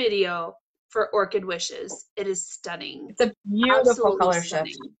up the video for Orchid Wishes. It is stunning. It's a beautiful color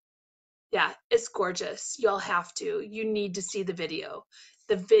shift. Yeah, it's gorgeous. Y'all have to. You need to see the video.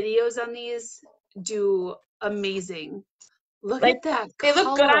 The videos on these do amazing. Look at that color. They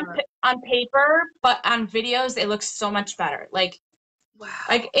look good on paper, but on videos, they look so much better. Wow.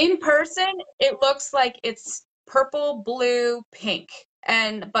 Like in person, it looks like it's purple, blue, pink.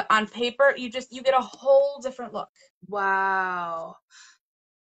 But on paper, you get a whole different look. Wow.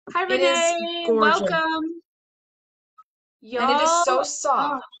 Hi, Renee. Welcome. Y'all, and it is so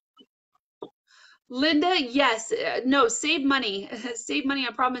soft. Linda, yes. No, save money. Save money.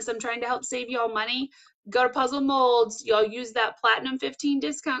 I promise. I'm trying to help save y'all money. Go to Puzzle Molds. Y'all use that Platinum 15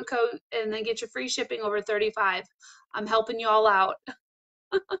 discount code and then get your free shipping over $35. I'm helping you all out.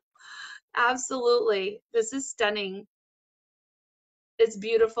 Absolutely. This is stunning. It's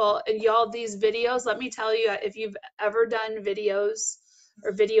beautiful. And y'all, these videos, let me tell you, if you've ever done videos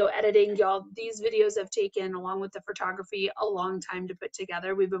or video editing, y'all, these videos have taken, along with the photography, a long time to put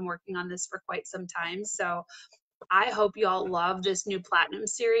together. We've been working on this for quite some time. So I hope y'all love this new platinum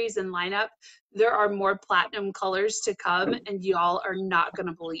series and lineup. There are more platinum colors to come, and y'all are not going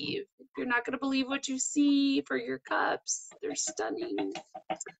to believe. You're not going to believe what you see for your cups. They're stunning.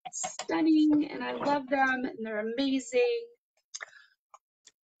 Stunning, and I love them, and they're amazing.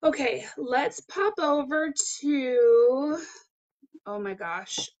 Okay, let's pop over to Oh my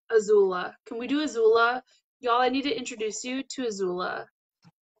gosh. Azula. Can we do Azula? Y'all, I need to introduce you to Azula.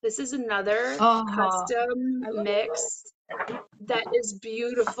 This is another Oh, custom I love it. mix that is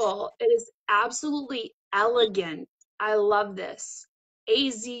beautiful. It is absolutely elegant. I love this.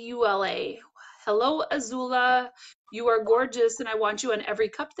 Azula. Hello, Azula. You are gorgeous, and I want you on every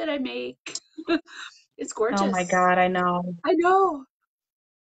cup that I make. It's Oh my gorgeous. God, I know. I know.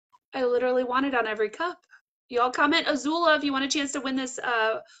 I literally want it on every cup. Y'all comment Azula if you want a chance to win this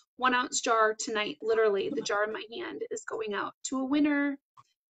 1 ounce jar tonight. Literally, the jar in my hand is going out to a winner.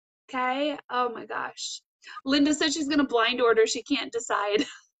 Okay. Oh my gosh. Linda said she's gonna blind order. She can't decide.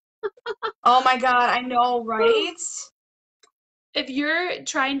 Oh my God, I know, right? If you're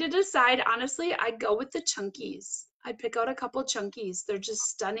trying to decide, honestly, I'd go with the chunkies. I'd pick out a couple chunkies. They're just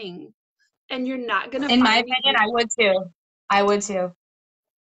stunning. And you're not gonna In my find opinion, these. I would too. I would too.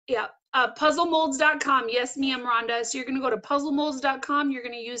 Yeah. Puzzlemolds.com. Yes, ma'am, Rhonda. So you're going to go to puzzlemolds.com. You're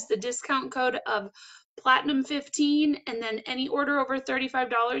going to use the discount code of platinum15, and then any order over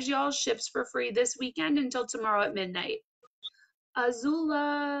 $35, y'all, ships for free this weekend until tomorrow at midnight.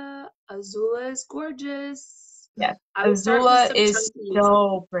 Azula. Azula is gorgeous. Yes. I would start with Azula some is chunkies.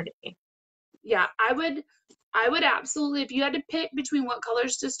 so pretty. Yeah, I would absolutely, if you had to pick between what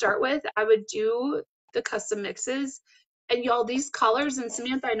colors to start with, I would do the custom mixes. And y'all, these colors, and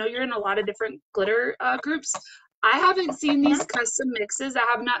Samantha, I know you're in a lot of different glitter groups. I haven't seen these custom mixes. I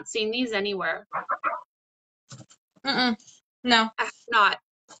have not seen these anywhere. Mm-mm. No. I have not.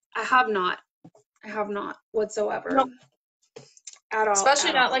 I have not. I have not whatsoever. Nope. At all. Especially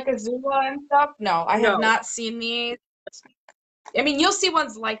at not all. like Azula and stuff. No, I have No. not seen these. I mean, you'll see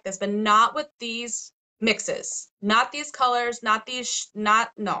ones like this, but not with these mixes. Not these colors, not these,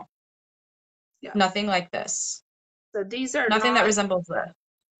 no. Yeah. Nothing like this. So these are Nothing that not, resembles this.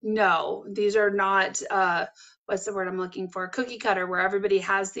 no, these are not, what's the word I'm looking for? Cookie cutter, where everybody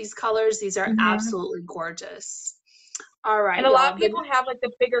has these colors. These are absolutely gorgeous. All right, And a lot y'all. of people have like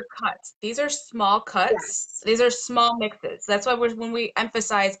the bigger cuts. These are small cuts. Yes. These are small mixes. That's why when we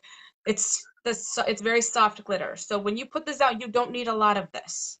emphasize it's very soft glitter. So when you put this out, you don't need a lot of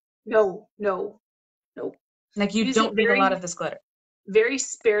this. No, no, no. Like you Use it don't need a lot of this glitter. very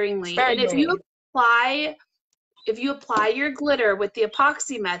sparingly. And Sparingly. if you apply your glitter with the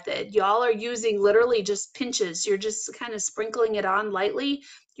epoxy method, y'all are using literally just pinches. You're just kind of sprinkling it on lightly.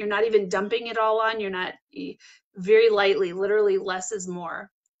 You're not even dumping it all on. You're not very lightly, literally less is more.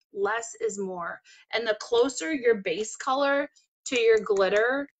 Less is more. And the closer your base color to your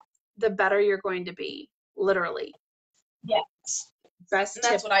glitter, the better you're going to be, literally. Yes. Best And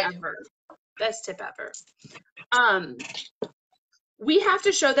tip that's what I do. ever. Best tip ever. We have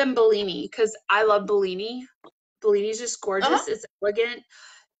to show them Bellini because I love Bellini. Bellini's just gorgeous. It's elegant.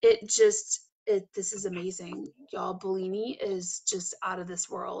 This is amazing. Y'all, Bellini is just out of this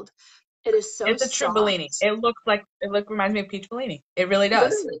world. It is so It's a true soft. Bellini. It reminds me of peach Bellini. It really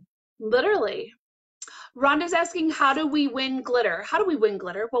does. Literally. Rhonda's asking, how do we win glitter? How do we win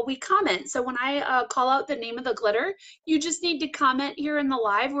glitter? Well, we comment. So when I call out the name of the glitter, you just need to comment here in the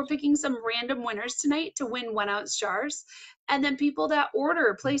live. We're picking some random winners tonight to win 1 ounce jars. And then people that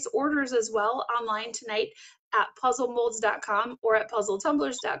place orders as well online tonight at puzzlemolds.com or at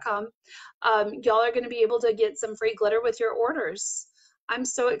puzzletumblers.com. Y'all are going to be able to get some free glitter with your orders. I'm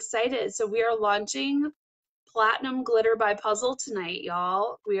so excited. So we are launching Platinum Glitter by Puzzle tonight,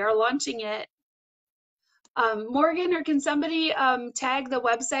 y'all. We are launching it. Morgan, or can somebody tag the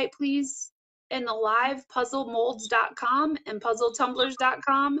website, please, in the live, puzzlemolds.com and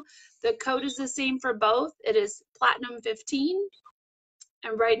puzzletumblers.com. The code is the same for both. It is platinum15.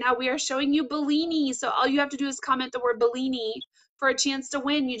 And right now we are showing you Bellini. So all you have to do is comment the word Bellini for a chance to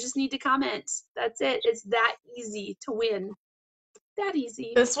win. You just need to comment. That's it. It's that easy to win. That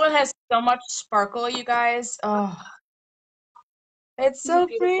easy. This one has so much sparkle, you guys. Oh, it's so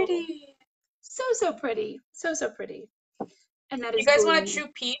pretty. So pretty. So pretty. And that is You guys Bellini. want a true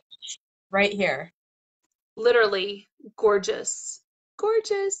peach? Right here. Literally gorgeous.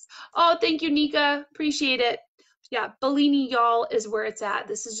 Gorgeous. Oh, thank you, Nika. Appreciate it. Yeah, Bellini, y'all, is where it's at.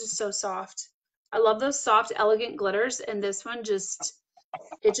 This is just so soft. I love those soft, elegant glitters, and this one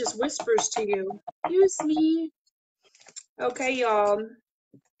it just whispers to you. Use me. Okay, y'all.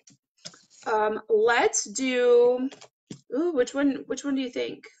 Let's do, ooh, which one do you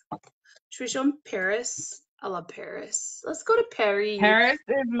think? Should we show them Paris? I love Paris. Let's go to Paris. Paris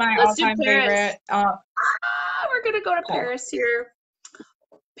is my Let's do all-time Paris. favorite. We're gonna go to Paris here.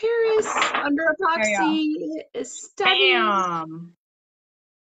 Paris under epoxy is stunning. Bam.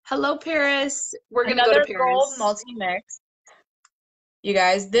 Hello, Paris. We're gonna go to Paris. Gold multi-mix. You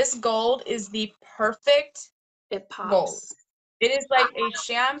guys, this gold is the perfect It pops. gold. It is like a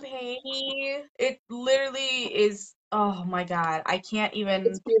champagne. It literally is. Oh my God. I can't even.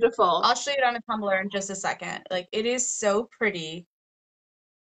 It's beautiful. I'll show you it on a tumbler in just a second. Like it is so pretty.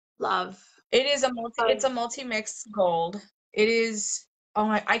 Love. It is it's a multi-mix gold. It is, oh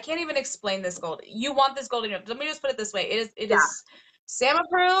my, I can't even explain this gold. You want this gold in your, let me just put it this way. It is SAM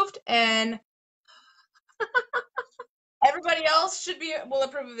approved, and everybody else will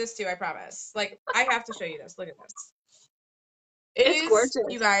approve of this too, I promise. Like, I have to show you this. Look at this. It's gorgeous.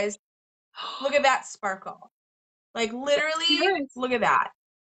 You guys, look at that sparkle. Like literally, look at that.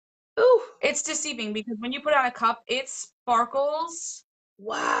 Ooh. It's deceiving because when you put it on a cup, it sparkles.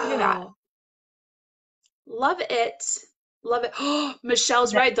 Wow. Look at that. Love it. Love it.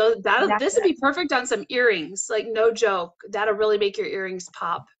 Michelle's right though. This would be perfect on some earrings. Like no joke. That'll really make your earrings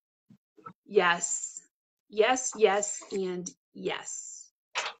pop. Yes. Yes, yes, and yes.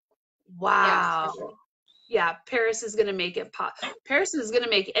 Wow. Yeah, Paris is gonna make it pop. Paris is gonna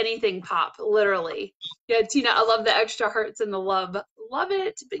make anything pop, literally. Yeah, Tina, I love the extra hearts and the love. Love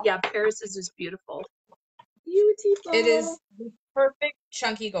it. But yeah, Paris is just beautiful. Beautiful. It is perfect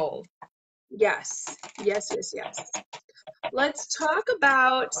chunky gold. Yes. Yes, yes, yes. Let's talk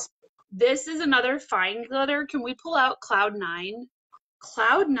about, this is another fine glitter. Can we pull out Cloud 9?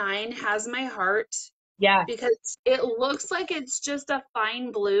 Cloud 9 has my heart. Yeah. Because it looks like it's just a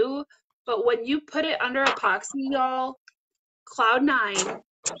fine blue, but when you put it under epoxy, y'all, Cloud 9,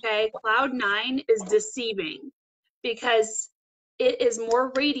 okay, Cloud 9 is deceiving because it is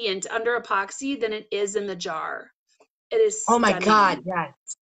more radiant under epoxy than it is in the jar. It is stunning. Oh my God, yes.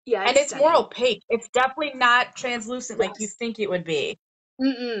 Yeah, and it's more opaque. It's definitely not translucent like you think it would be.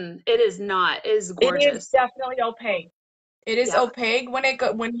 It is not. It is gorgeous. It is definitely opaque. It is opaque when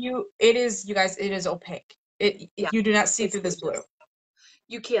it is, you guys, it is opaque. You do not see through this blue.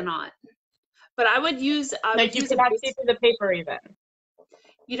 You cannot. But I would use you cannot see through the paper even.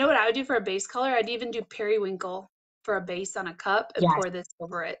 You know what I would do for a base color? I'd even do periwinkle for a base on a cup and pour this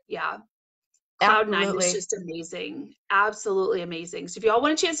over it. Yeah. Cloud 9 is just amazing. Absolutely amazing. So if y'all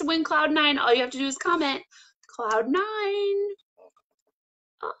want a chance to win Cloud 9, all you have to do is comment Cloud 9.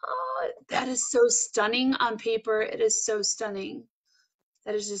 Oh, that is so stunning on paper. It is so stunning.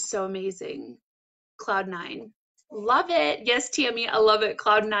 That is just so amazing. Cloud 9. Love it. Yes, Tammy, I love it.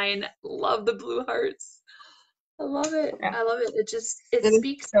 Cloud 9. Love the blue hearts. I love it. Yeah. I love it. It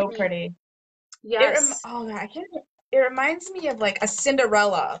speaks so pretty. Yes. It reminds me of like a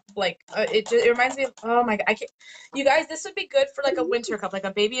Cinderella. Like it reminds me of, oh my God, I can't. You guys, this would be good for like a winter cup, like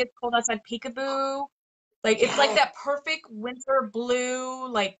a baby it's cold outside peekaboo. Like it's like that perfect winter blue,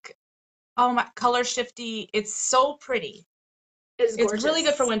 like, oh my, color shifty. It's so pretty. It's really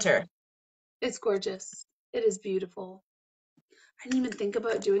good for winter. It's gorgeous. It is beautiful. I didn't even think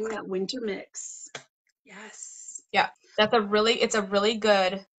about doing that winter mix. Yes. Yeah, it's a really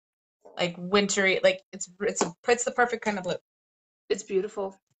good, like wintry, like it's the perfect kind of blue. It's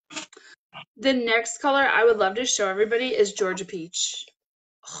beautiful. The next color I would love to show everybody is Georgia Peach.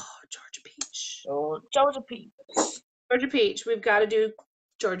 Oh, Georgia Peach. Oh, Georgia Peach. Georgia Peach. We've got to do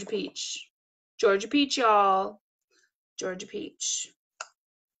Georgia Peach. Georgia Peach, y'all. Georgia Peach.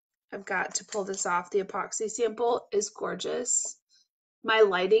 I've got to pull this off. The epoxy sample is gorgeous. My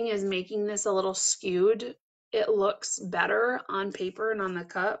lighting is making this a little skewed. It looks better on paper and on the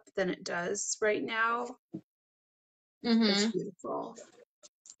cup than it does right now. It's beautiful.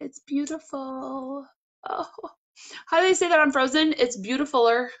 It's beautiful. Oh, how do they say that on Frozen? It's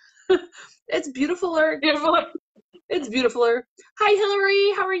beautifuler. It's beautifuler. It's beautifuler. Hi,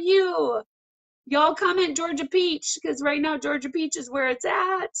 Hillary. How are you? Y'all comment Georgia Peach because right now Georgia Peach is where it's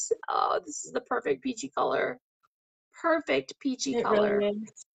at. Oh, this is the perfect peachy color. Perfect peachy color. Really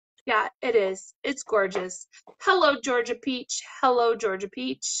is. Yeah, it is. It's gorgeous. Hello, Georgia Peach. Hello, Georgia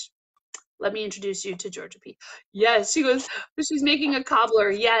Peach. Let me introduce you to Georgia Peach. Yes, she goes, she's making a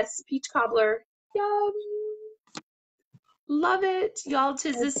cobbler. Yes, peach cobbler. Yum. Love it. Y'all,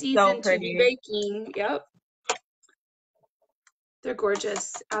 'tis the season to be baking. Yep. They're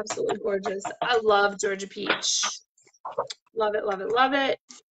gorgeous. Absolutely gorgeous. I love Georgia Peach. Love it, love it, love it.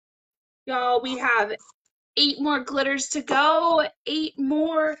 Y'all, we have 8 more glitters to go. 8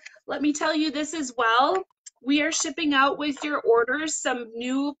 more. Let me tell you this as well. We are shipping out with your orders some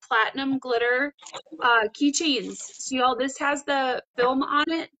new platinum glitter keychains. So y'all, this has the film on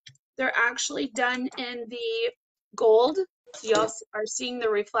it. They're actually done in the gold. So y'all are seeing the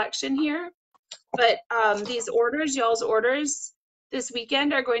reflection here. But these orders, y'all's orders this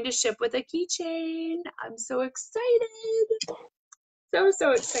weekend are going to ship with a keychain. I'm so excited.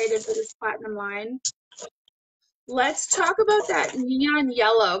 So excited for this platinum line. Let's talk about that neon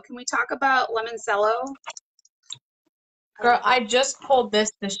yellow. Can we talk about Lemoncello? Girl, I just pulled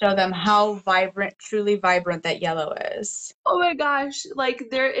this to show them how vibrant, truly vibrant that yellow is. Oh my gosh, like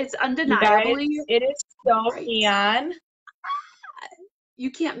it's You guys, undeniably it is so bright. neon. You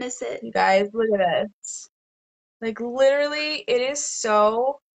can't miss it. You guys, look at this. Like literally, it is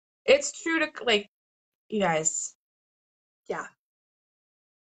so, it's true to like, you guys, Yeah.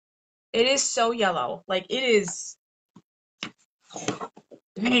 it is so yellow. Like it is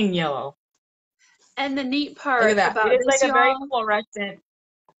dang yellow. And the neat Look part at that. about It is this, like a very y'all. fluorescent.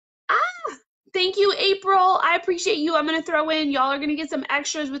 Thank you, April. I appreciate you. I'm gonna throw in. Y'all are gonna get some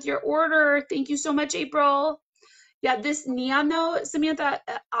extras with your order. Thank you so much, April. Yeah, this neon though, Samantha,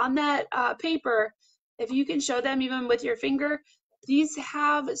 on that paper, if you can show them even with your finger, these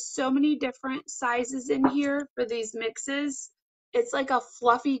have so many different sizes in here for these mixes. It's like a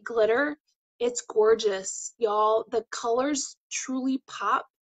fluffy glitter. It's gorgeous, y'all. The colors truly pop,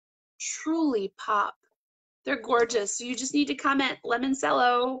 truly pop. They're gorgeous. So you just need to comment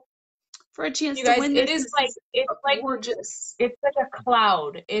Lemoncello for a chance You to guys, win it this. is This like, is it's like, gorgeous. it's like a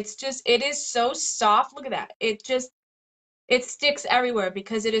cloud. It's just, it is so soft. Look at that. It just, it sticks everywhere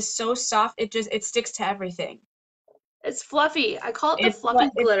because it is so soft. It sticks to everything. It's fluffy. I call it the fluffy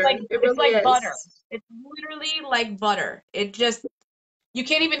It's glitter. like, It it's really like butter. is. It's literally like butter. It just, you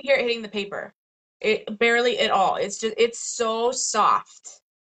can't even hear it hitting the paper. It barely at all. It's just, it's so soft.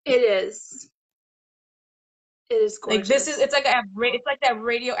 It is. It is Like gorgeous. this is, it's like that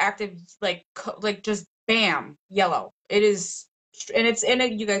radioactive, like just bam, yellow. It is, and it's in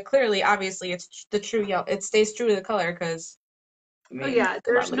it. You guys clearly, obviously, it's the true yellow. It stays true to the color because. Oh yeah,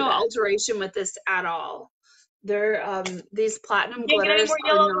 there's Look no at that. alteration with this at all. They're these platinum You can't get any glitters more are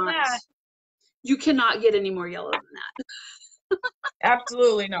yellow than not. that. You cannot get any more yellow than that.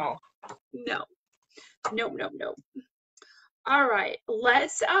 Absolutely no. No. Nope, nope, nope. All right,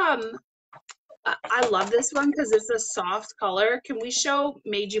 let's I love this one because it's a soft color. Can we show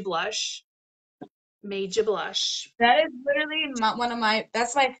Made You Blush? Made You Blush. That is literally one of my.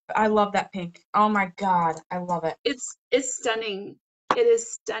 That's my. I love that pink. Oh my god, I love it. It's stunning. It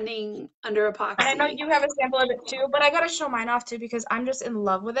is stunning under epoxy. And I know you have a sample of it too, but I gotta show mine off too because I'm just in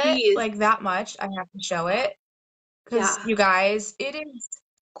love with it. Please. Like that much, I have to show it. Because Yeah. you guys, it is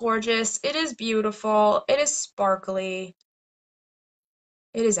gorgeous. It is beautiful. It is sparkly.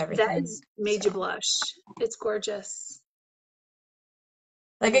 It is everything. That is Made You Blush. It's gorgeous.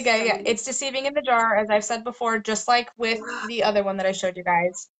 Like again, yeah, it's deceiving in the jar, as I've said before, just like with the other one that I showed you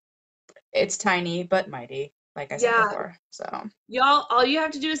guys. It's tiny but mighty, like I said before. So y'all, all you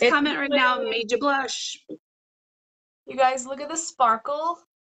have to do is comment right now, Made You Blush. You guys, look at the sparkle.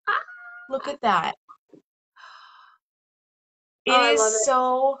 Look at that. It is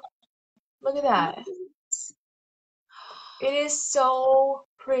so, look at that. It is so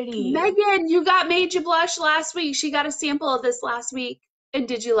pretty. Megan, you got Made You Blush last week. She got a sample of this last week. And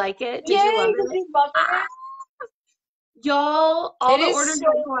did you like it? Did you love it? Did you love it? Y'all, all the orders so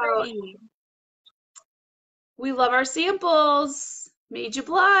that go out. We love our samples. Made You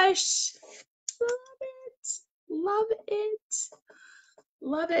Blush. Love it. Love it.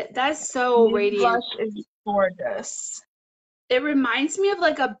 Love it. That's so radiant. Blush is gorgeous. It reminds me of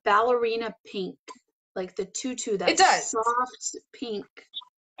like a ballerina pink, like the tutu. That soft pink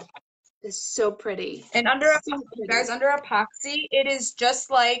is so pretty. And under you guys, under epoxy, it is just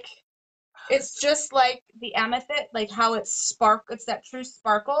like it's just like the amethyst, like how it's that true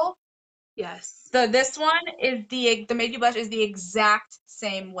sparkle. Yes. This one is the Made You Blush is the exact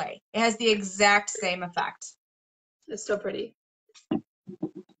same way. It has the exact same effect. It's so pretty.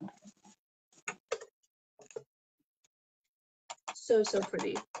 So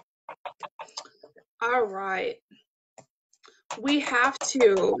pretty. All right. We have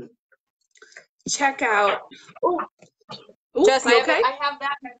to check out. Just okay? I have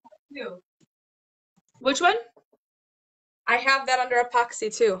that too. Which one? I have that under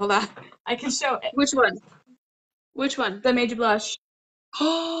epoxy too. Hold on. I can show it. Which one? Which one? The Made You Blush.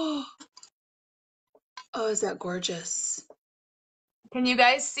 Oh, is that gorgeous? Can you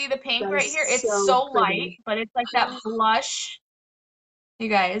guys see the pink right here? It's so light, but it's like that blush. You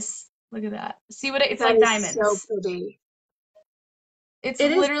guys, look at that. See what it's like diamonds. So pretty. It's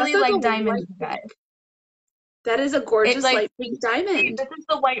literally like diamonds, you guys. That is a gorgeous light pink diamond. This is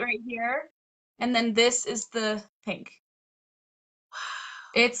the white right here, and then this is the pink. Wow.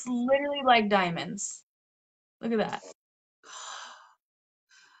 It's literally like diamonds. Look at that.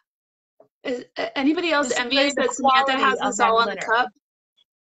 Is anybody else envious that Samantha has this all on the cup?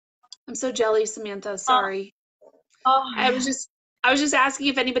 I'm so jealous, Samantha. Sorry. I was just asking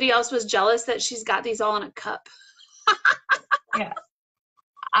if anybody else was jealous that she's got these all in a cup. Yeah.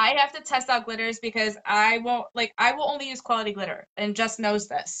 I have to test out glitters because I won't I will only use quality glitter and Jess knows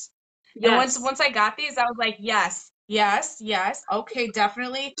this. And Yes. once I got these, I was like, yes, yes, yes, okay,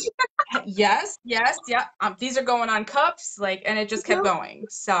 definitely. Yes, yes, yeah. These are going on cups, and it just kept going.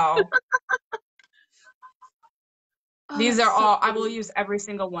 So Oh, these that's are so all I will pretty. use every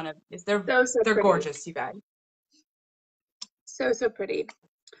single one of these. So They're pretty. gorgeous, you guys. So pretty.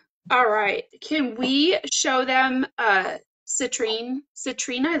 All right. Can we show them citrine?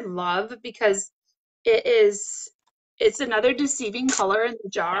 Citrine I love because it's another deceiving color in the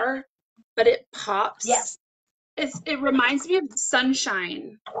jar, but it pops. Yes. It reminds me of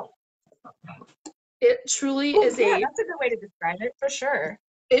sunshine. It truly Oh, is yeah, that's a good way to describe it for sure.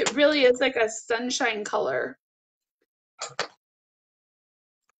 it really is like a sunshine color.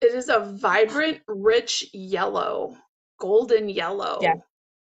 It is a vibrant, rich yellow, golden yellow. Yeah.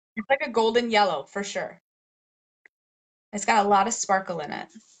 It's like a golden yellow for sure. It's got a lot of sparkle in it.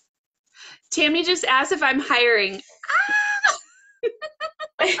 Tammy just asked if I'm hiring.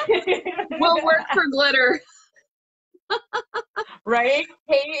 We'll work for glitter. Right?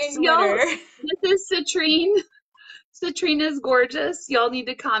 Hey, and Y'all, glitter. this is Citrine. Citrine is gorgeous. Y'all need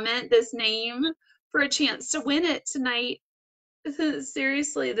to comment this name for a chance to win it tonight.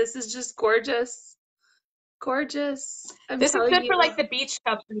 Seriously, this is just gorgeous. Gorgeous. I'm This is telling good you. for the beach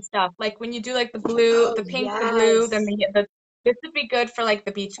cups and stuff. Like when you do the blue, Oh, the pink, the blue, yes. then this would be good for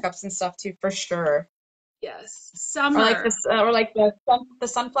the beach cups and stuff too, for sure. Yes. Or Summer. the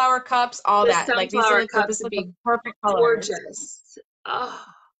sunflower cups, all The that. These sunflower are cups this would look the be perfect colors. gorgeous. Oh.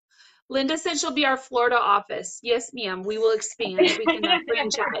 Linda said she'll be our Florida office. Yes, ma'am. We will expand. We can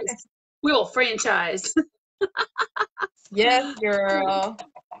franchise. We will franchise. Yes, girl.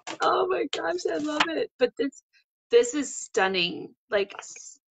 Oh my gosh, I love it. But this is stunning. Like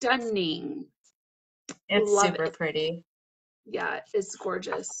stunning. It's Love super it. pretty. Yeah, it's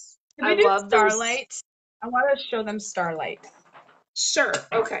gorgeous. Can I we do love those. Starlight? I want to show them Starlight. Sure.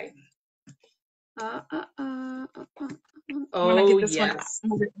 Okay. Oh, This yes.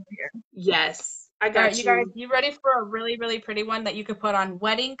 one over here. Yes. I All got right, you guys, you ready for a really, really pretty one that you could put on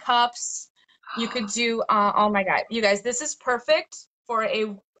wedding cups? You could do, oh my God, you guys, this is perfect for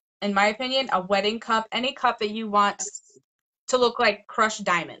in my opinion, a wedding cup, any cup that you want to look like crushed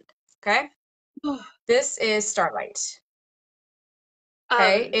diamond, okay? This is Starlight,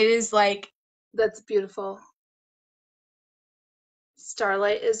 okay? It is that's beautiful.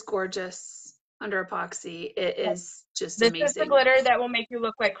 Starlight is gorgeous under epoxy. It is just amazing. This is the glitter that will make you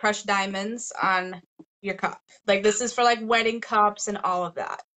look like crushed diamonds on your cup. This is for wedding cups and all of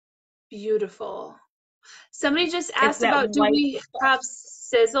that. Beautiful. Somebody just asked about, do we have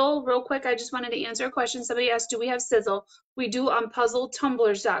sizzle? Real quick, I just wanted to answer a question. Somebody asked, do we have sizzle? We do on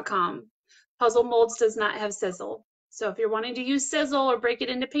puzzletumblers.com. Puzzle Molds does not have sizzle. So if you're wanting to use sizzle or break it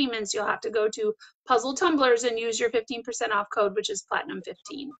into payments, you'll have to go to Puzzle Tumblers and use your 15% off code, which is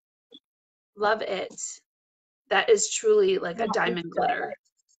Platinum15. Love it. That is truly like a diamond glitter.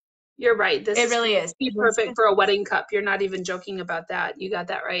 You're right. This really is perfect for a wedding cup. You're not even joking about that. You got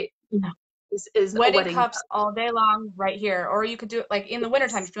that right. No. This is wedding cups cup. All day long right here. Or you could do it in the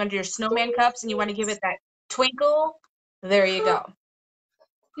wintertime if you want to do your snowman cups and you want to give it that twinkle. There you go.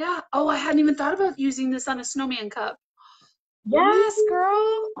 Yeah. Oh, I hadn't even thought about using this on a snowman cup. Yes,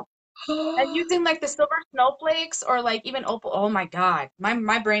 girl. And using the silver snowflakes or even opal. Oh my God.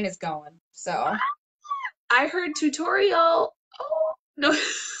 My brain is going. So I heard tutorial. Oh no.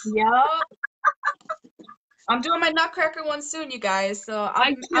 Yeah. I'm doing my nutcracker one soon, you guys. So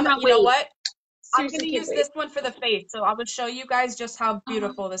I'm you know what? I'm gonna use this one for the face. So I will show you guys just how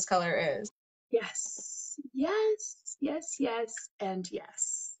beautiful this color is. Yes. Yes. Yes. Yes. And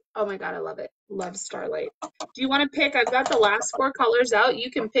yes. Oh my God, I love it. Love Starlight. Do you want to pick? I've got the last 4 colors out. You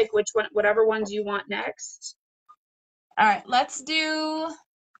can pick whatever ones you want next. All right, let's do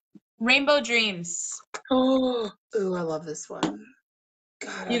Rainbow Dreams. Oh, I love this one.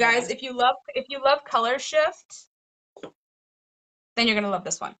 God, you guys, if you love color shift, then you're gonna love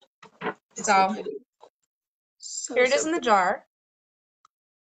this one. So here it is in the jar.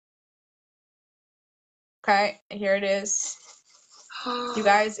 Okay, here it is. You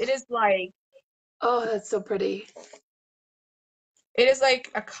guys, it is oh, that's so pretty. It is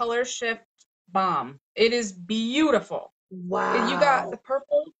like a color shift bomb. It is beautiful. Wow. You got the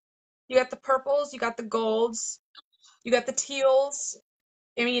purple, you got the purples, you got the golds, you got the teals.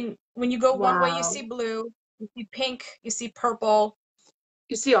 I mean, when you go one way, you see blue, you see pink, you see purple.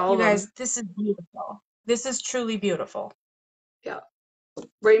 You see all of them. You guys, this is beautiful. This is truly beautiful. Yeah.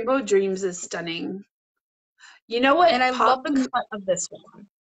 Rainbow Dreams is stunning. You know what? And I love the cut of this one.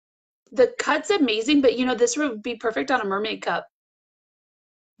 The cut's amazing, but this would be perfect on a mermaid cup.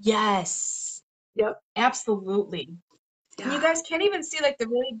 Yes, Yep. absolutely. And you Yeah. guys can't even see like the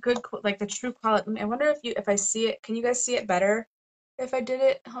really good, like the true quality. I wonder if I see it. Can you guys see it better if I did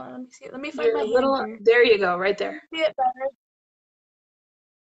it? Hold on, let me see it. Let me find You're my a hand little, here. there you go, right Can there. you see it better?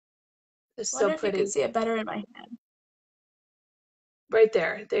 It's I so wonder if you could pretty. see it better in my hand. Right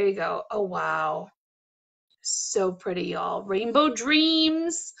there. There you go. Oh, wow. So pretty, y'all. Rainbow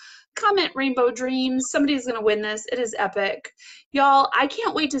Dreams. Comment Rainbow Dreams. Somebody's going to win this. It is epic. Y'all, I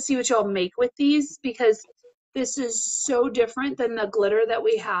can't wait to see what y'all make with these because this is so different than the glitter that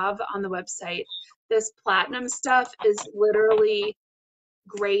we have on the website. This platinum stuff is literally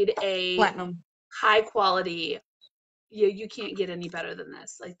grade A, Platinum. high quality. You can't get any better than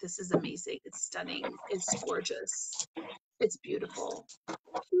this. Like, this is amazing. It's stunning. It's gorgeous. It's beautiful.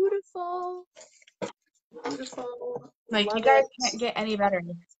 Beautiful. Beautiful. Like you Love guys it. can't get any better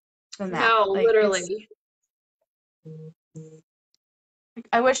than that. No, Like it's. literally.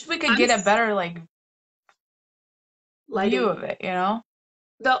 I wish we could I'm get a better like view lighting. of it. You know,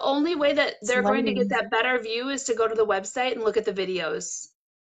 The only way that it's they're going to get lighting. that better view is to go to the website and look at the videos.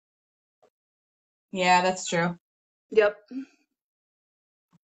 Yeah, that's true. Yep.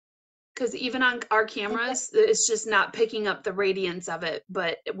 Because even on our cameras, it's just not picking up the radiance of it.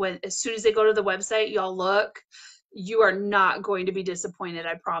 But as soon as they go to the website, y'all look, you are not going to be disappointed.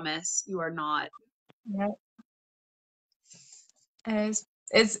 I promise. You are not. Yep.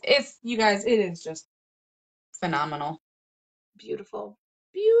 It's you guys. It is just phenomenal. Beautiful.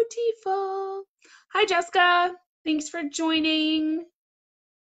 Beautiful. Hi, Jessica. Thanks for joining.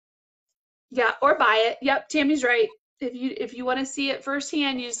 Yeah, or buy it. Yep, Tammy's right. If you want to see it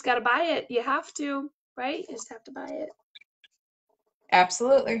firsthand, you just got to buy it. You have to, right? You just have to buy it.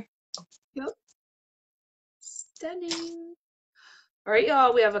 Absolutely. Yep. Stunning. All right,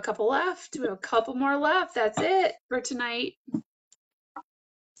 y'all, we have a couple left. We have a couple more left. That's it for tonight.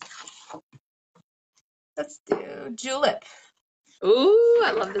 Let's do julep. Ooh,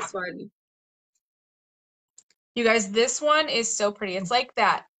 I love this one. You guys, this one is so pretty. It's like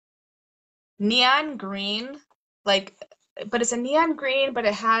that neon green, like, but it's a neon green, but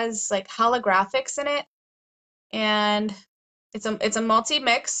it has like holographics in it, and it's a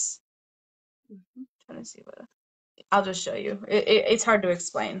multi-mix. Trying to see what I'll just show you. It's hard to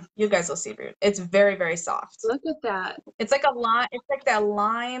explain. You guys will see. It's very, very soft. Look at that. It's like a lime. It's like that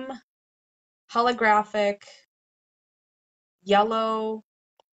lime holographic yellow.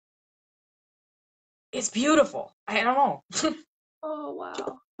 It's beautiful. I don't know. Oh,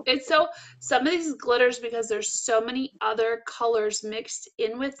 wow. It's some of these glitters, because there's so many other colors mixed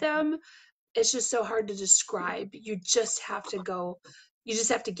in with them, it's just so hard to describe. You just have to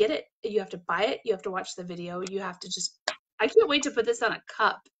get it. You have to buy it. You have to watch the video. You have to I can't wait to put this on a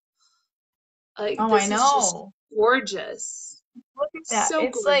cup. Like, Oh, I this is just know. gorgeous. Look at that. So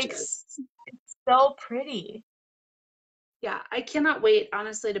It's like gorgeous. so pretty. Yeah, I cannot wait,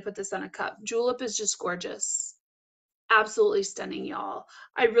 honestly, to put this on a cup. Julep is just gorgeous. Absolutely stunning, y'all.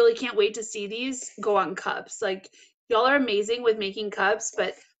 I really can't wait to see these go on cups. Like, y'all are amazing with making cups,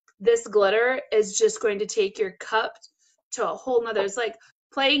 but this glitter is just going to take your cup to a whole nother. It's like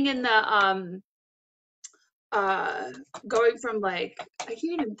playing in the going from, like, I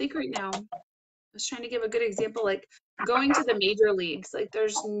can't even think right now. I was trying to give a good example, like going to the major leagues. Like,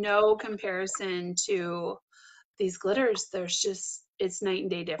 there's no comparison to these glitters. It's night and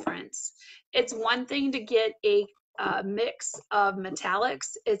day difference. It's one thing to get a mix of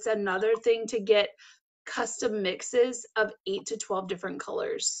metallics. It's another thing to get custom mixes of 8 to 12 different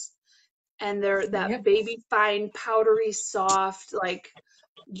colors. And they're that Yep. baby fine, powdery, soft, like,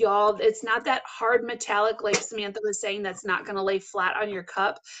 y'all, it's not that hard metallic like Samantha was saying that's not going to lay flat on your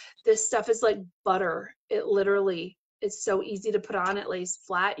cup. This stuff is like butter. It's so easy to put on. It lays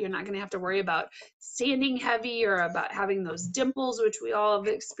flat. You're not going to have to worry about standing heavy or about having those dimples, which we all have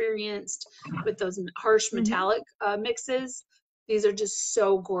experienced with those harsh metallic mixes. These are just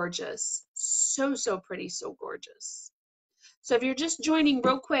so gorgeous. So, so pretty, so gorgeous. So if you're just joining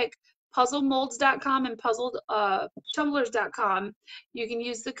real quick, puzzlemolds.com and puzzledtumblers.com, you can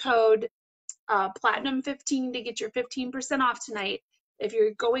use the code platinum15 to get your 15% off tonight. If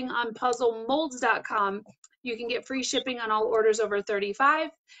you're going on puzzlemolds.com, you can get free shipping on all orders over 35.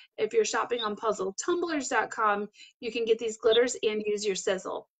 If you're shopping on puzzletumblers.com, you can get these glitters and use your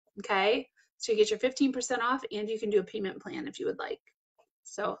sizzle. Okay, so you get your 15% off, and you can do a payment plan if you would like.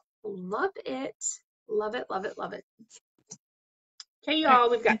 So love it, love it, love it, love it. Okay,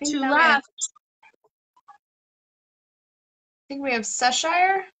 y'all, we've got 2 left. I think we have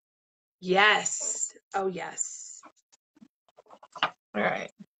Cheshire. Yes. Oh, yes. All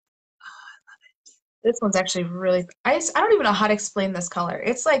right. This one's actually really, I don't even know how to explain this color.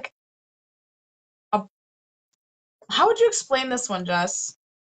 It's like a, how would you explain this one, Jess?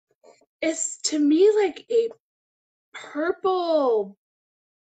 It's to me like a purple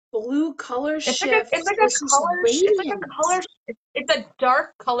blue color shift It's like a versus color, it's like a radiant. color, it's a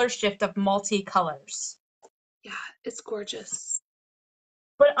dark color shift of multi-colors. Yeah, it's gorgeous.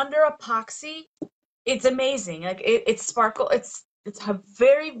 But under epoxy, it's amazing. Like it's sparkle. It's a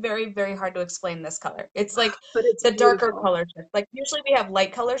very, very, very hard to explain this color. It's like But it's the darker beautiful. color shift. Like usually we have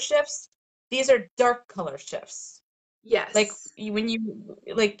light color shifts. These are dark color shifts. Like Yes. when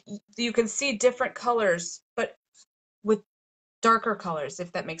you can see different colors, but with darker colors,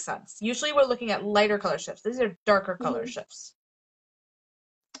 if that makes sense. Usually we're looking at lighter color shifts. These are darker color Mhm. shifts,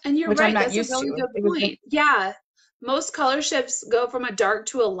 And you're which I'm right, not that's a used really to. good It was just point. Yeah. Most color shifts go from a dark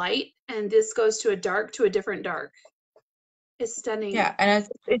to a light, and this goes to a dark to a different dark. It's stunning. yeah, and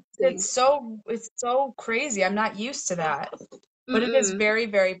Thing. it's so crazy. I'm not used to that. But it is Mm-mm. very,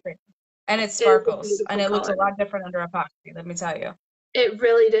 very pretty. And it It is a sparkles. And beautiful it looks a color. lot different under epoxy, let me tell you. It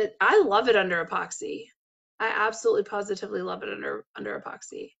really did. I love it under epoxy. I absolutely positively love it under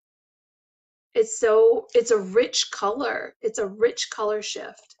epoxy. It's a rich color. It's a rich color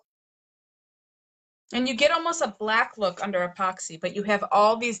shift. And you get almost a black look under epoxy, but you have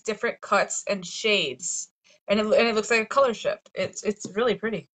all these different cuts and shades. And it looks like a color shift. It's really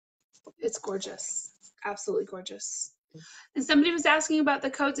pretty. It's gorgeous. Absolutely gorgeous. And somebody was asking about the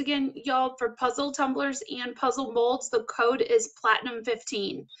codes again, y'all, for puzzle tumblers and puzzle molds. The code is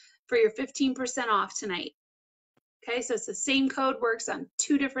platinum15 for your 15% off tonight. Okay, so it's the same code, works on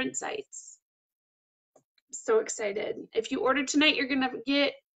 2 different sites. So excited. If you order tonight, you're going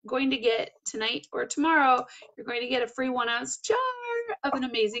to get tonight or tomorrow, you're going to get a free 1-ounce jar of an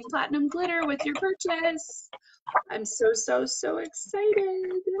amazing platinum glitter with your purchase. I'm so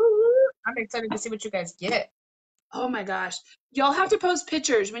excited. I'm excited to see what you guys get. Oh my gosh. Y'all have to post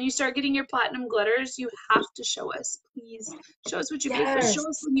pictures. When you start getting your platinum glitters, you have to show us. Please show us what you get, but show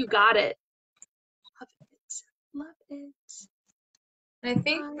us when you got it. Love it. Love it. And I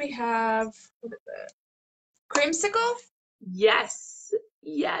think we have, what is it? Creamsicle? Yes.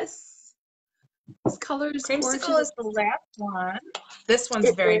 Yes. This color is gorgeous. Creamsicle is the last one. This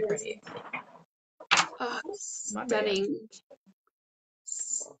one's very pretty. Oh, stunning.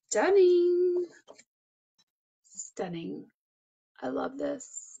 Stunning. Stunning. I love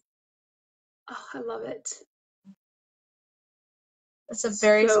this. Oh, I love it. It's a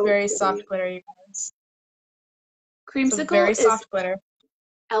very, So very pretty. soft glitter, you guys. It's a Creamsicle very is soft glitter.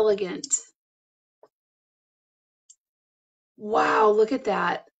 elegant. Wow, look at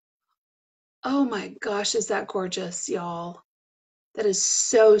that. Oh my gosh, is that gorgeous, y'all? That is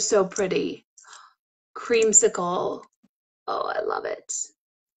so pretty. Creamsicle. Oh, I love it.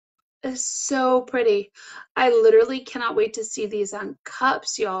 It's so pretty. I literally cannot wait to see these on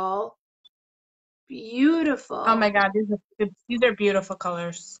cups, y'all. Beautiful. Oh my God, these are beautiful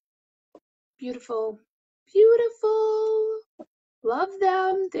colors. Beautiful. Beautiful. Love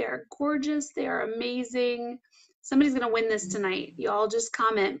them. They're gorgeous. They are amazing. Somebody's going to win this tonight. Y'all just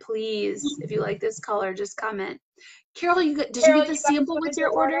comment, please. If you like this color, just comment. Carol, did you get the sample with your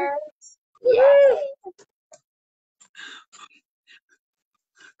order? Yay!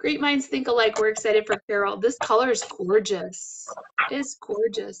 Great minds think alike. We're excited for Carol. This color is gorgeous. It's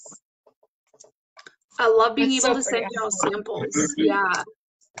gorgeous. I love being able to send y'all samples. Yeah.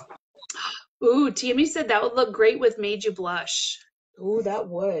 Ooh, Tammy said that would look great with Made You Blush. Ooh, that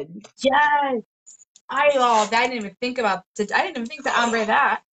would. Yes. I didn't even think to ombre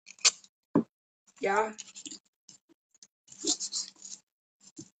that. Yeah.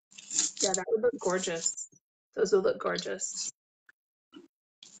 Yeah, that would look gorgeous. Those would look gorgeous.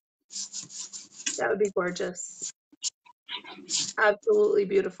 That would be gorgeous. Absolutely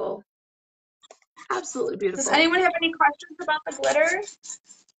beautiful. Absolutely beautiful. Does anyone have any questions about the glitter?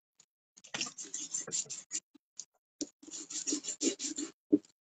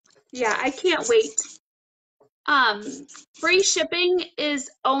 Yeah, I can't wait. Free shipping is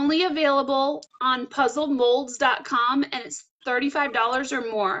only available on puzzlemolds.com and it's $35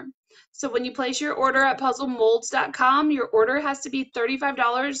 or more. So when you place your order at puzzlemolds.com, your order has to be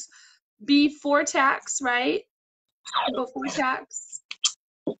 $35 before tax, right? Before tax.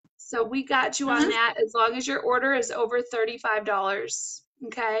 So we got you on that as long as your order is over $35,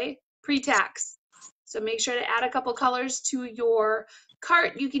 okay? Pre-tax. So make sure to add a couple colors to your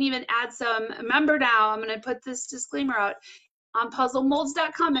cart. You can even add some. Remember now, I'm going to put this disclaimer out. On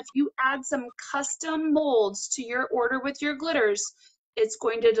puzzlemolds.com, if you add some custom molds to your order with your glitters, it's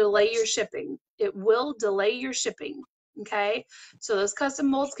going to delay your shipping. It will delay your shipping. Okay, so those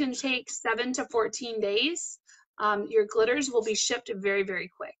custom molds can take 7 to 14 days. Your glitters will be shipped very, very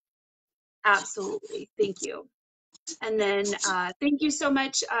quick. Absolutely. Thank you. And then thank you so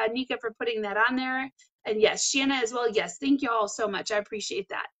much, Nika, for putting that on there. And yes, Shanna as well. Yes, thank you all so much. I appreciate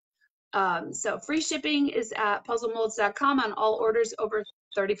that. So free shipping is at puzzlemolds.com on all orders over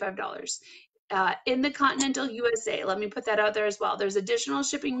 $35. In the continental USA, let me put that out there as well. There's additional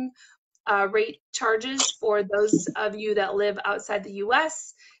shipping rate charges for those of you that live outside the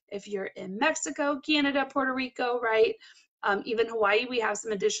US. If you're in Mexico, Canada, Puerto Rico, right? Even Hawaii, we have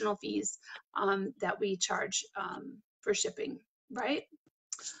some additional fees that we charge for shipping, right?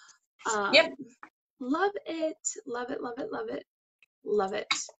 Yep. Love it, love it, love it, love it, love it.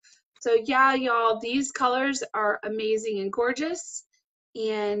 So yeah, y'all, these colors are amazing and gorgeous.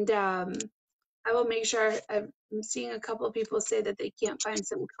 And I will make sure, I'm seeing a couple of people say that they can't find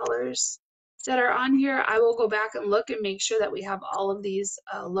some colors that are on here. I will go back and look and make sure that we have all of these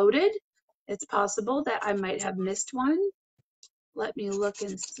loaded. It's possible that I might have missed one. Let me look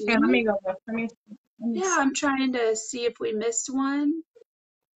and see. Here, let me go look. Let me Yeah, I'm trying to see if we missed one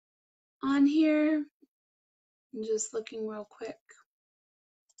on here. I'm just looking real quick.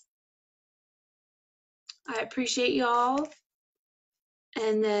 I appreciate y'all.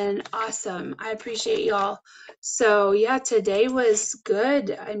 And then awesome. I appreciate y'all. So yeah, today was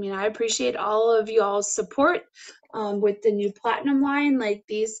good. I mean, I appreciate all of y'all's support with the new platinum line. Like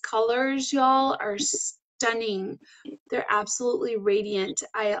these colors, y'all, are stunning. They're absolutely radiant.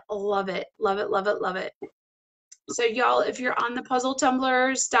 I love it. Love it, love it, love it. So y'all, if you're on the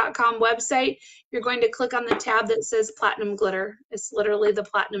puzzletumblers.com website, you're going to click on the tab that says Platinum Glitter. It's literally the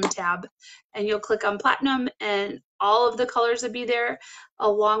Platinum tab. And you'll click on Platinum and all of the colors will be there,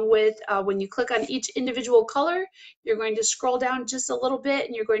 along with when you click on each individual color, you're going to scroll down just a little bit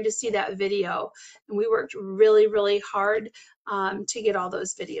and you're going to see that video. And we worked really, really hard to get all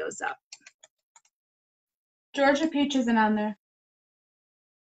those videos up. Georgia Peach isn't on there.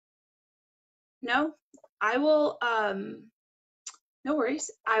 No, I will, no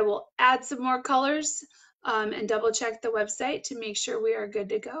worries. I will add some more colors and double check the website to make sure we are good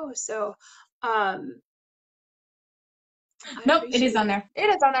to go. So, Nope, it is on there. It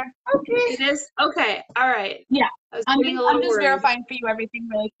is on there. Okay. It is? Okay. All right. Yeah. I'm just worried. verifying for you everything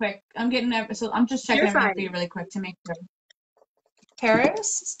really quick. I'm just checking everything for you really quick to make sure.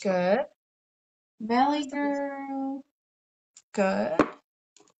 Paris is good. Valley Girl, good.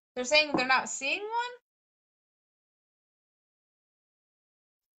 They're saying they're not seeing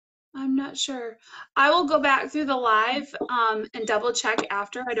one? I'm not sure. I will go back through the live and double check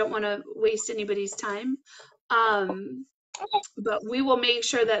after. I don't want to waste anybody's time. But we will make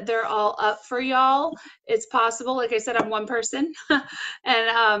sure that they're all up for y'all. It's possible, like I said, I'm one person and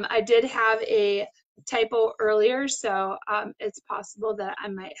I did have a typo earlier, so it's possible that I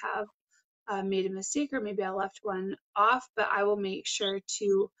might have made a mistake or maybe I left one off, but I will make sure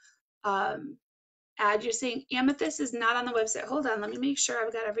to add. You're saying Amethyst is not on the website. Hold on, let me make sure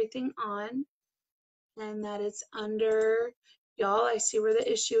I've got everything on and that it's under y'all. I see where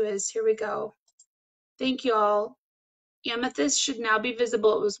the issue is. Here we go. Thank y'all. Amethyst should now be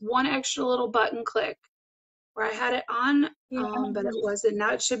visible. It was one extra little button click where I had it on, but it wasn't.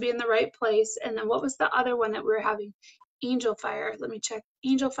 Now it should be in the right place. And then what was the other one that we were having? Angel Fire. Let me check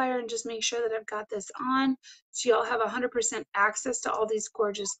Angel Fire and just make sure that I've got this on. So y'all have 100% access to all these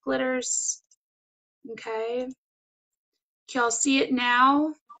gorgeous glitters. Okay. Can y'all see it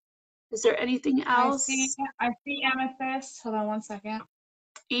now? Is there anything else? I see Amethyst. Hold on one second.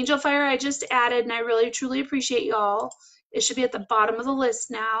 Angel Fire I just added, and I really truly appreciate y'all. It should be at the bottom of the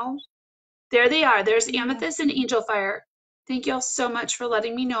list now. There they are. There's Amethyst and Angel Fire. Thank y'all so much for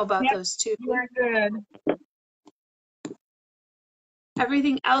letting me know about those two. You're good.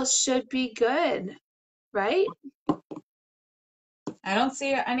 Everything else should be good, right? I don't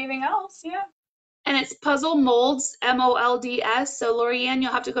see anything else, yeah. And it's Puzzle Molds, M-O-L-D-S. So Lorianne,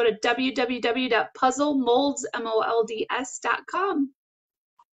 you'll have to go to www.puzzlemolds.com.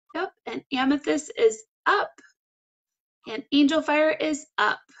 Yep, and Amethyst is up. And Angel Fire is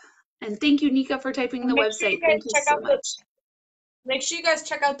up. And thank you, Nika, for typing the website. Thank you so much. Make sure you guys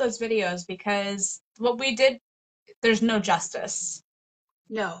check out those videos because what we did, there's no justice.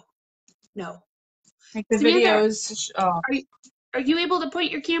 No, no. Like the Samantha, videos. Oh. Are you able to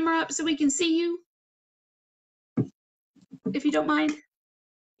point your camera up so we can see you? If you don't mind.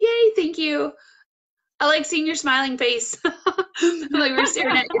 Yay, thank you. I like seeing your smiling face. Like we're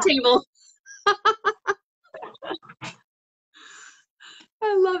staring at your table.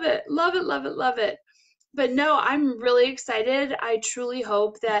 I love it, love it, love it, love it. But no, I'm really excited. I truly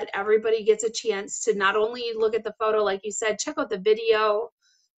hope that everybody gets a chance to not only look at the photo, like you said, check out the video.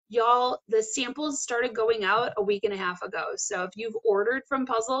 Y'all, the samples started going out a week and a half ago. So if you've ordered from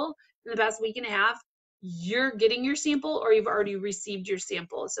Puzzle in the past week and a half, you're getting your sample or you've already received your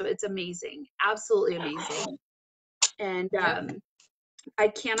sample. So it's amazing, absolutely amazing. And I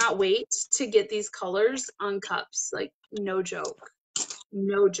cannot wait to get these colors on cups. Like, no joke.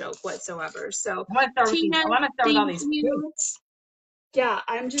 No joke whatsoever. So I want to Tina, start with all these fruits. yeah,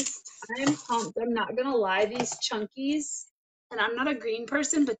 I'm pumped. I'm not gonna lie, these chunkies, and I'm not a green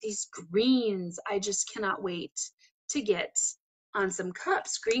person, but these greens, I just cannot wait to get on some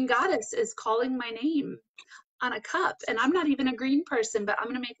cups. Green Goddess is calling my name on a cup, and I'm not even a green person, but I'm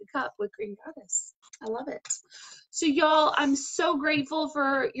gonna make a cup with Green Goddess. I love it. So y'all, I'm so grateful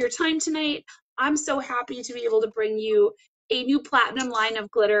for your time tonight. I'm so happy to be able to bring you a new platinum line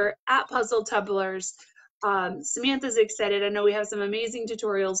of glitter at Puzzle Tumblers. Samantha's excited. I know we have some amazing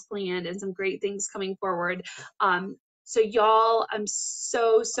tutorials planned and some great things coming forward. So y'all, I'm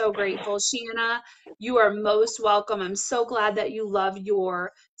so, so grateful. Shanna, you are most welcome. I'm so glad that you love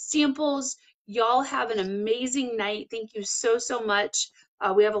your samples. Y'all have an amazing night. Thank you so, so much.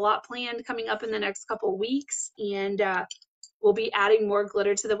 We have a lot planned coming up in the next couple weeks, and we'll be adding more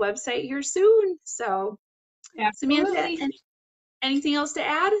glitter to the website here soon. So, Absolutely. Samantha, anything else to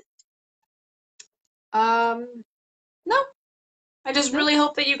add? No. I just really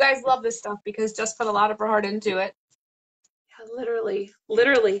hope that you guys love this stuff because Jess put a lot of her heart into it. Yeah, literally,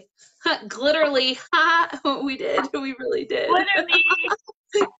 glitterly. We did. We really did. Literally.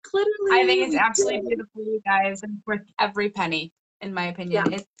 Glitterly. I think it's absolutely beautiful, you guys, and worth every penny, in my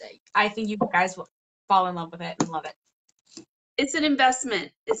opinion. Yeah. I think you guys will fall in love with it and love it. It's an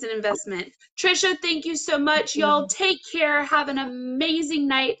investment. It's an investment. Trisha, thank you so much. Y'all take care. Have an amazing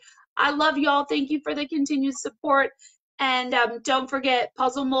night. I love y'all. Thank you for the continued support. And don't forget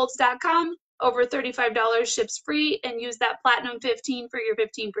puzzlemolds.com. Over $35 ships free, and use that platinum 15 for your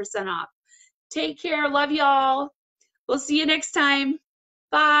 15% off. Take care. Love y'all. We'll see you next time.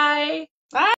 Bye. Bye.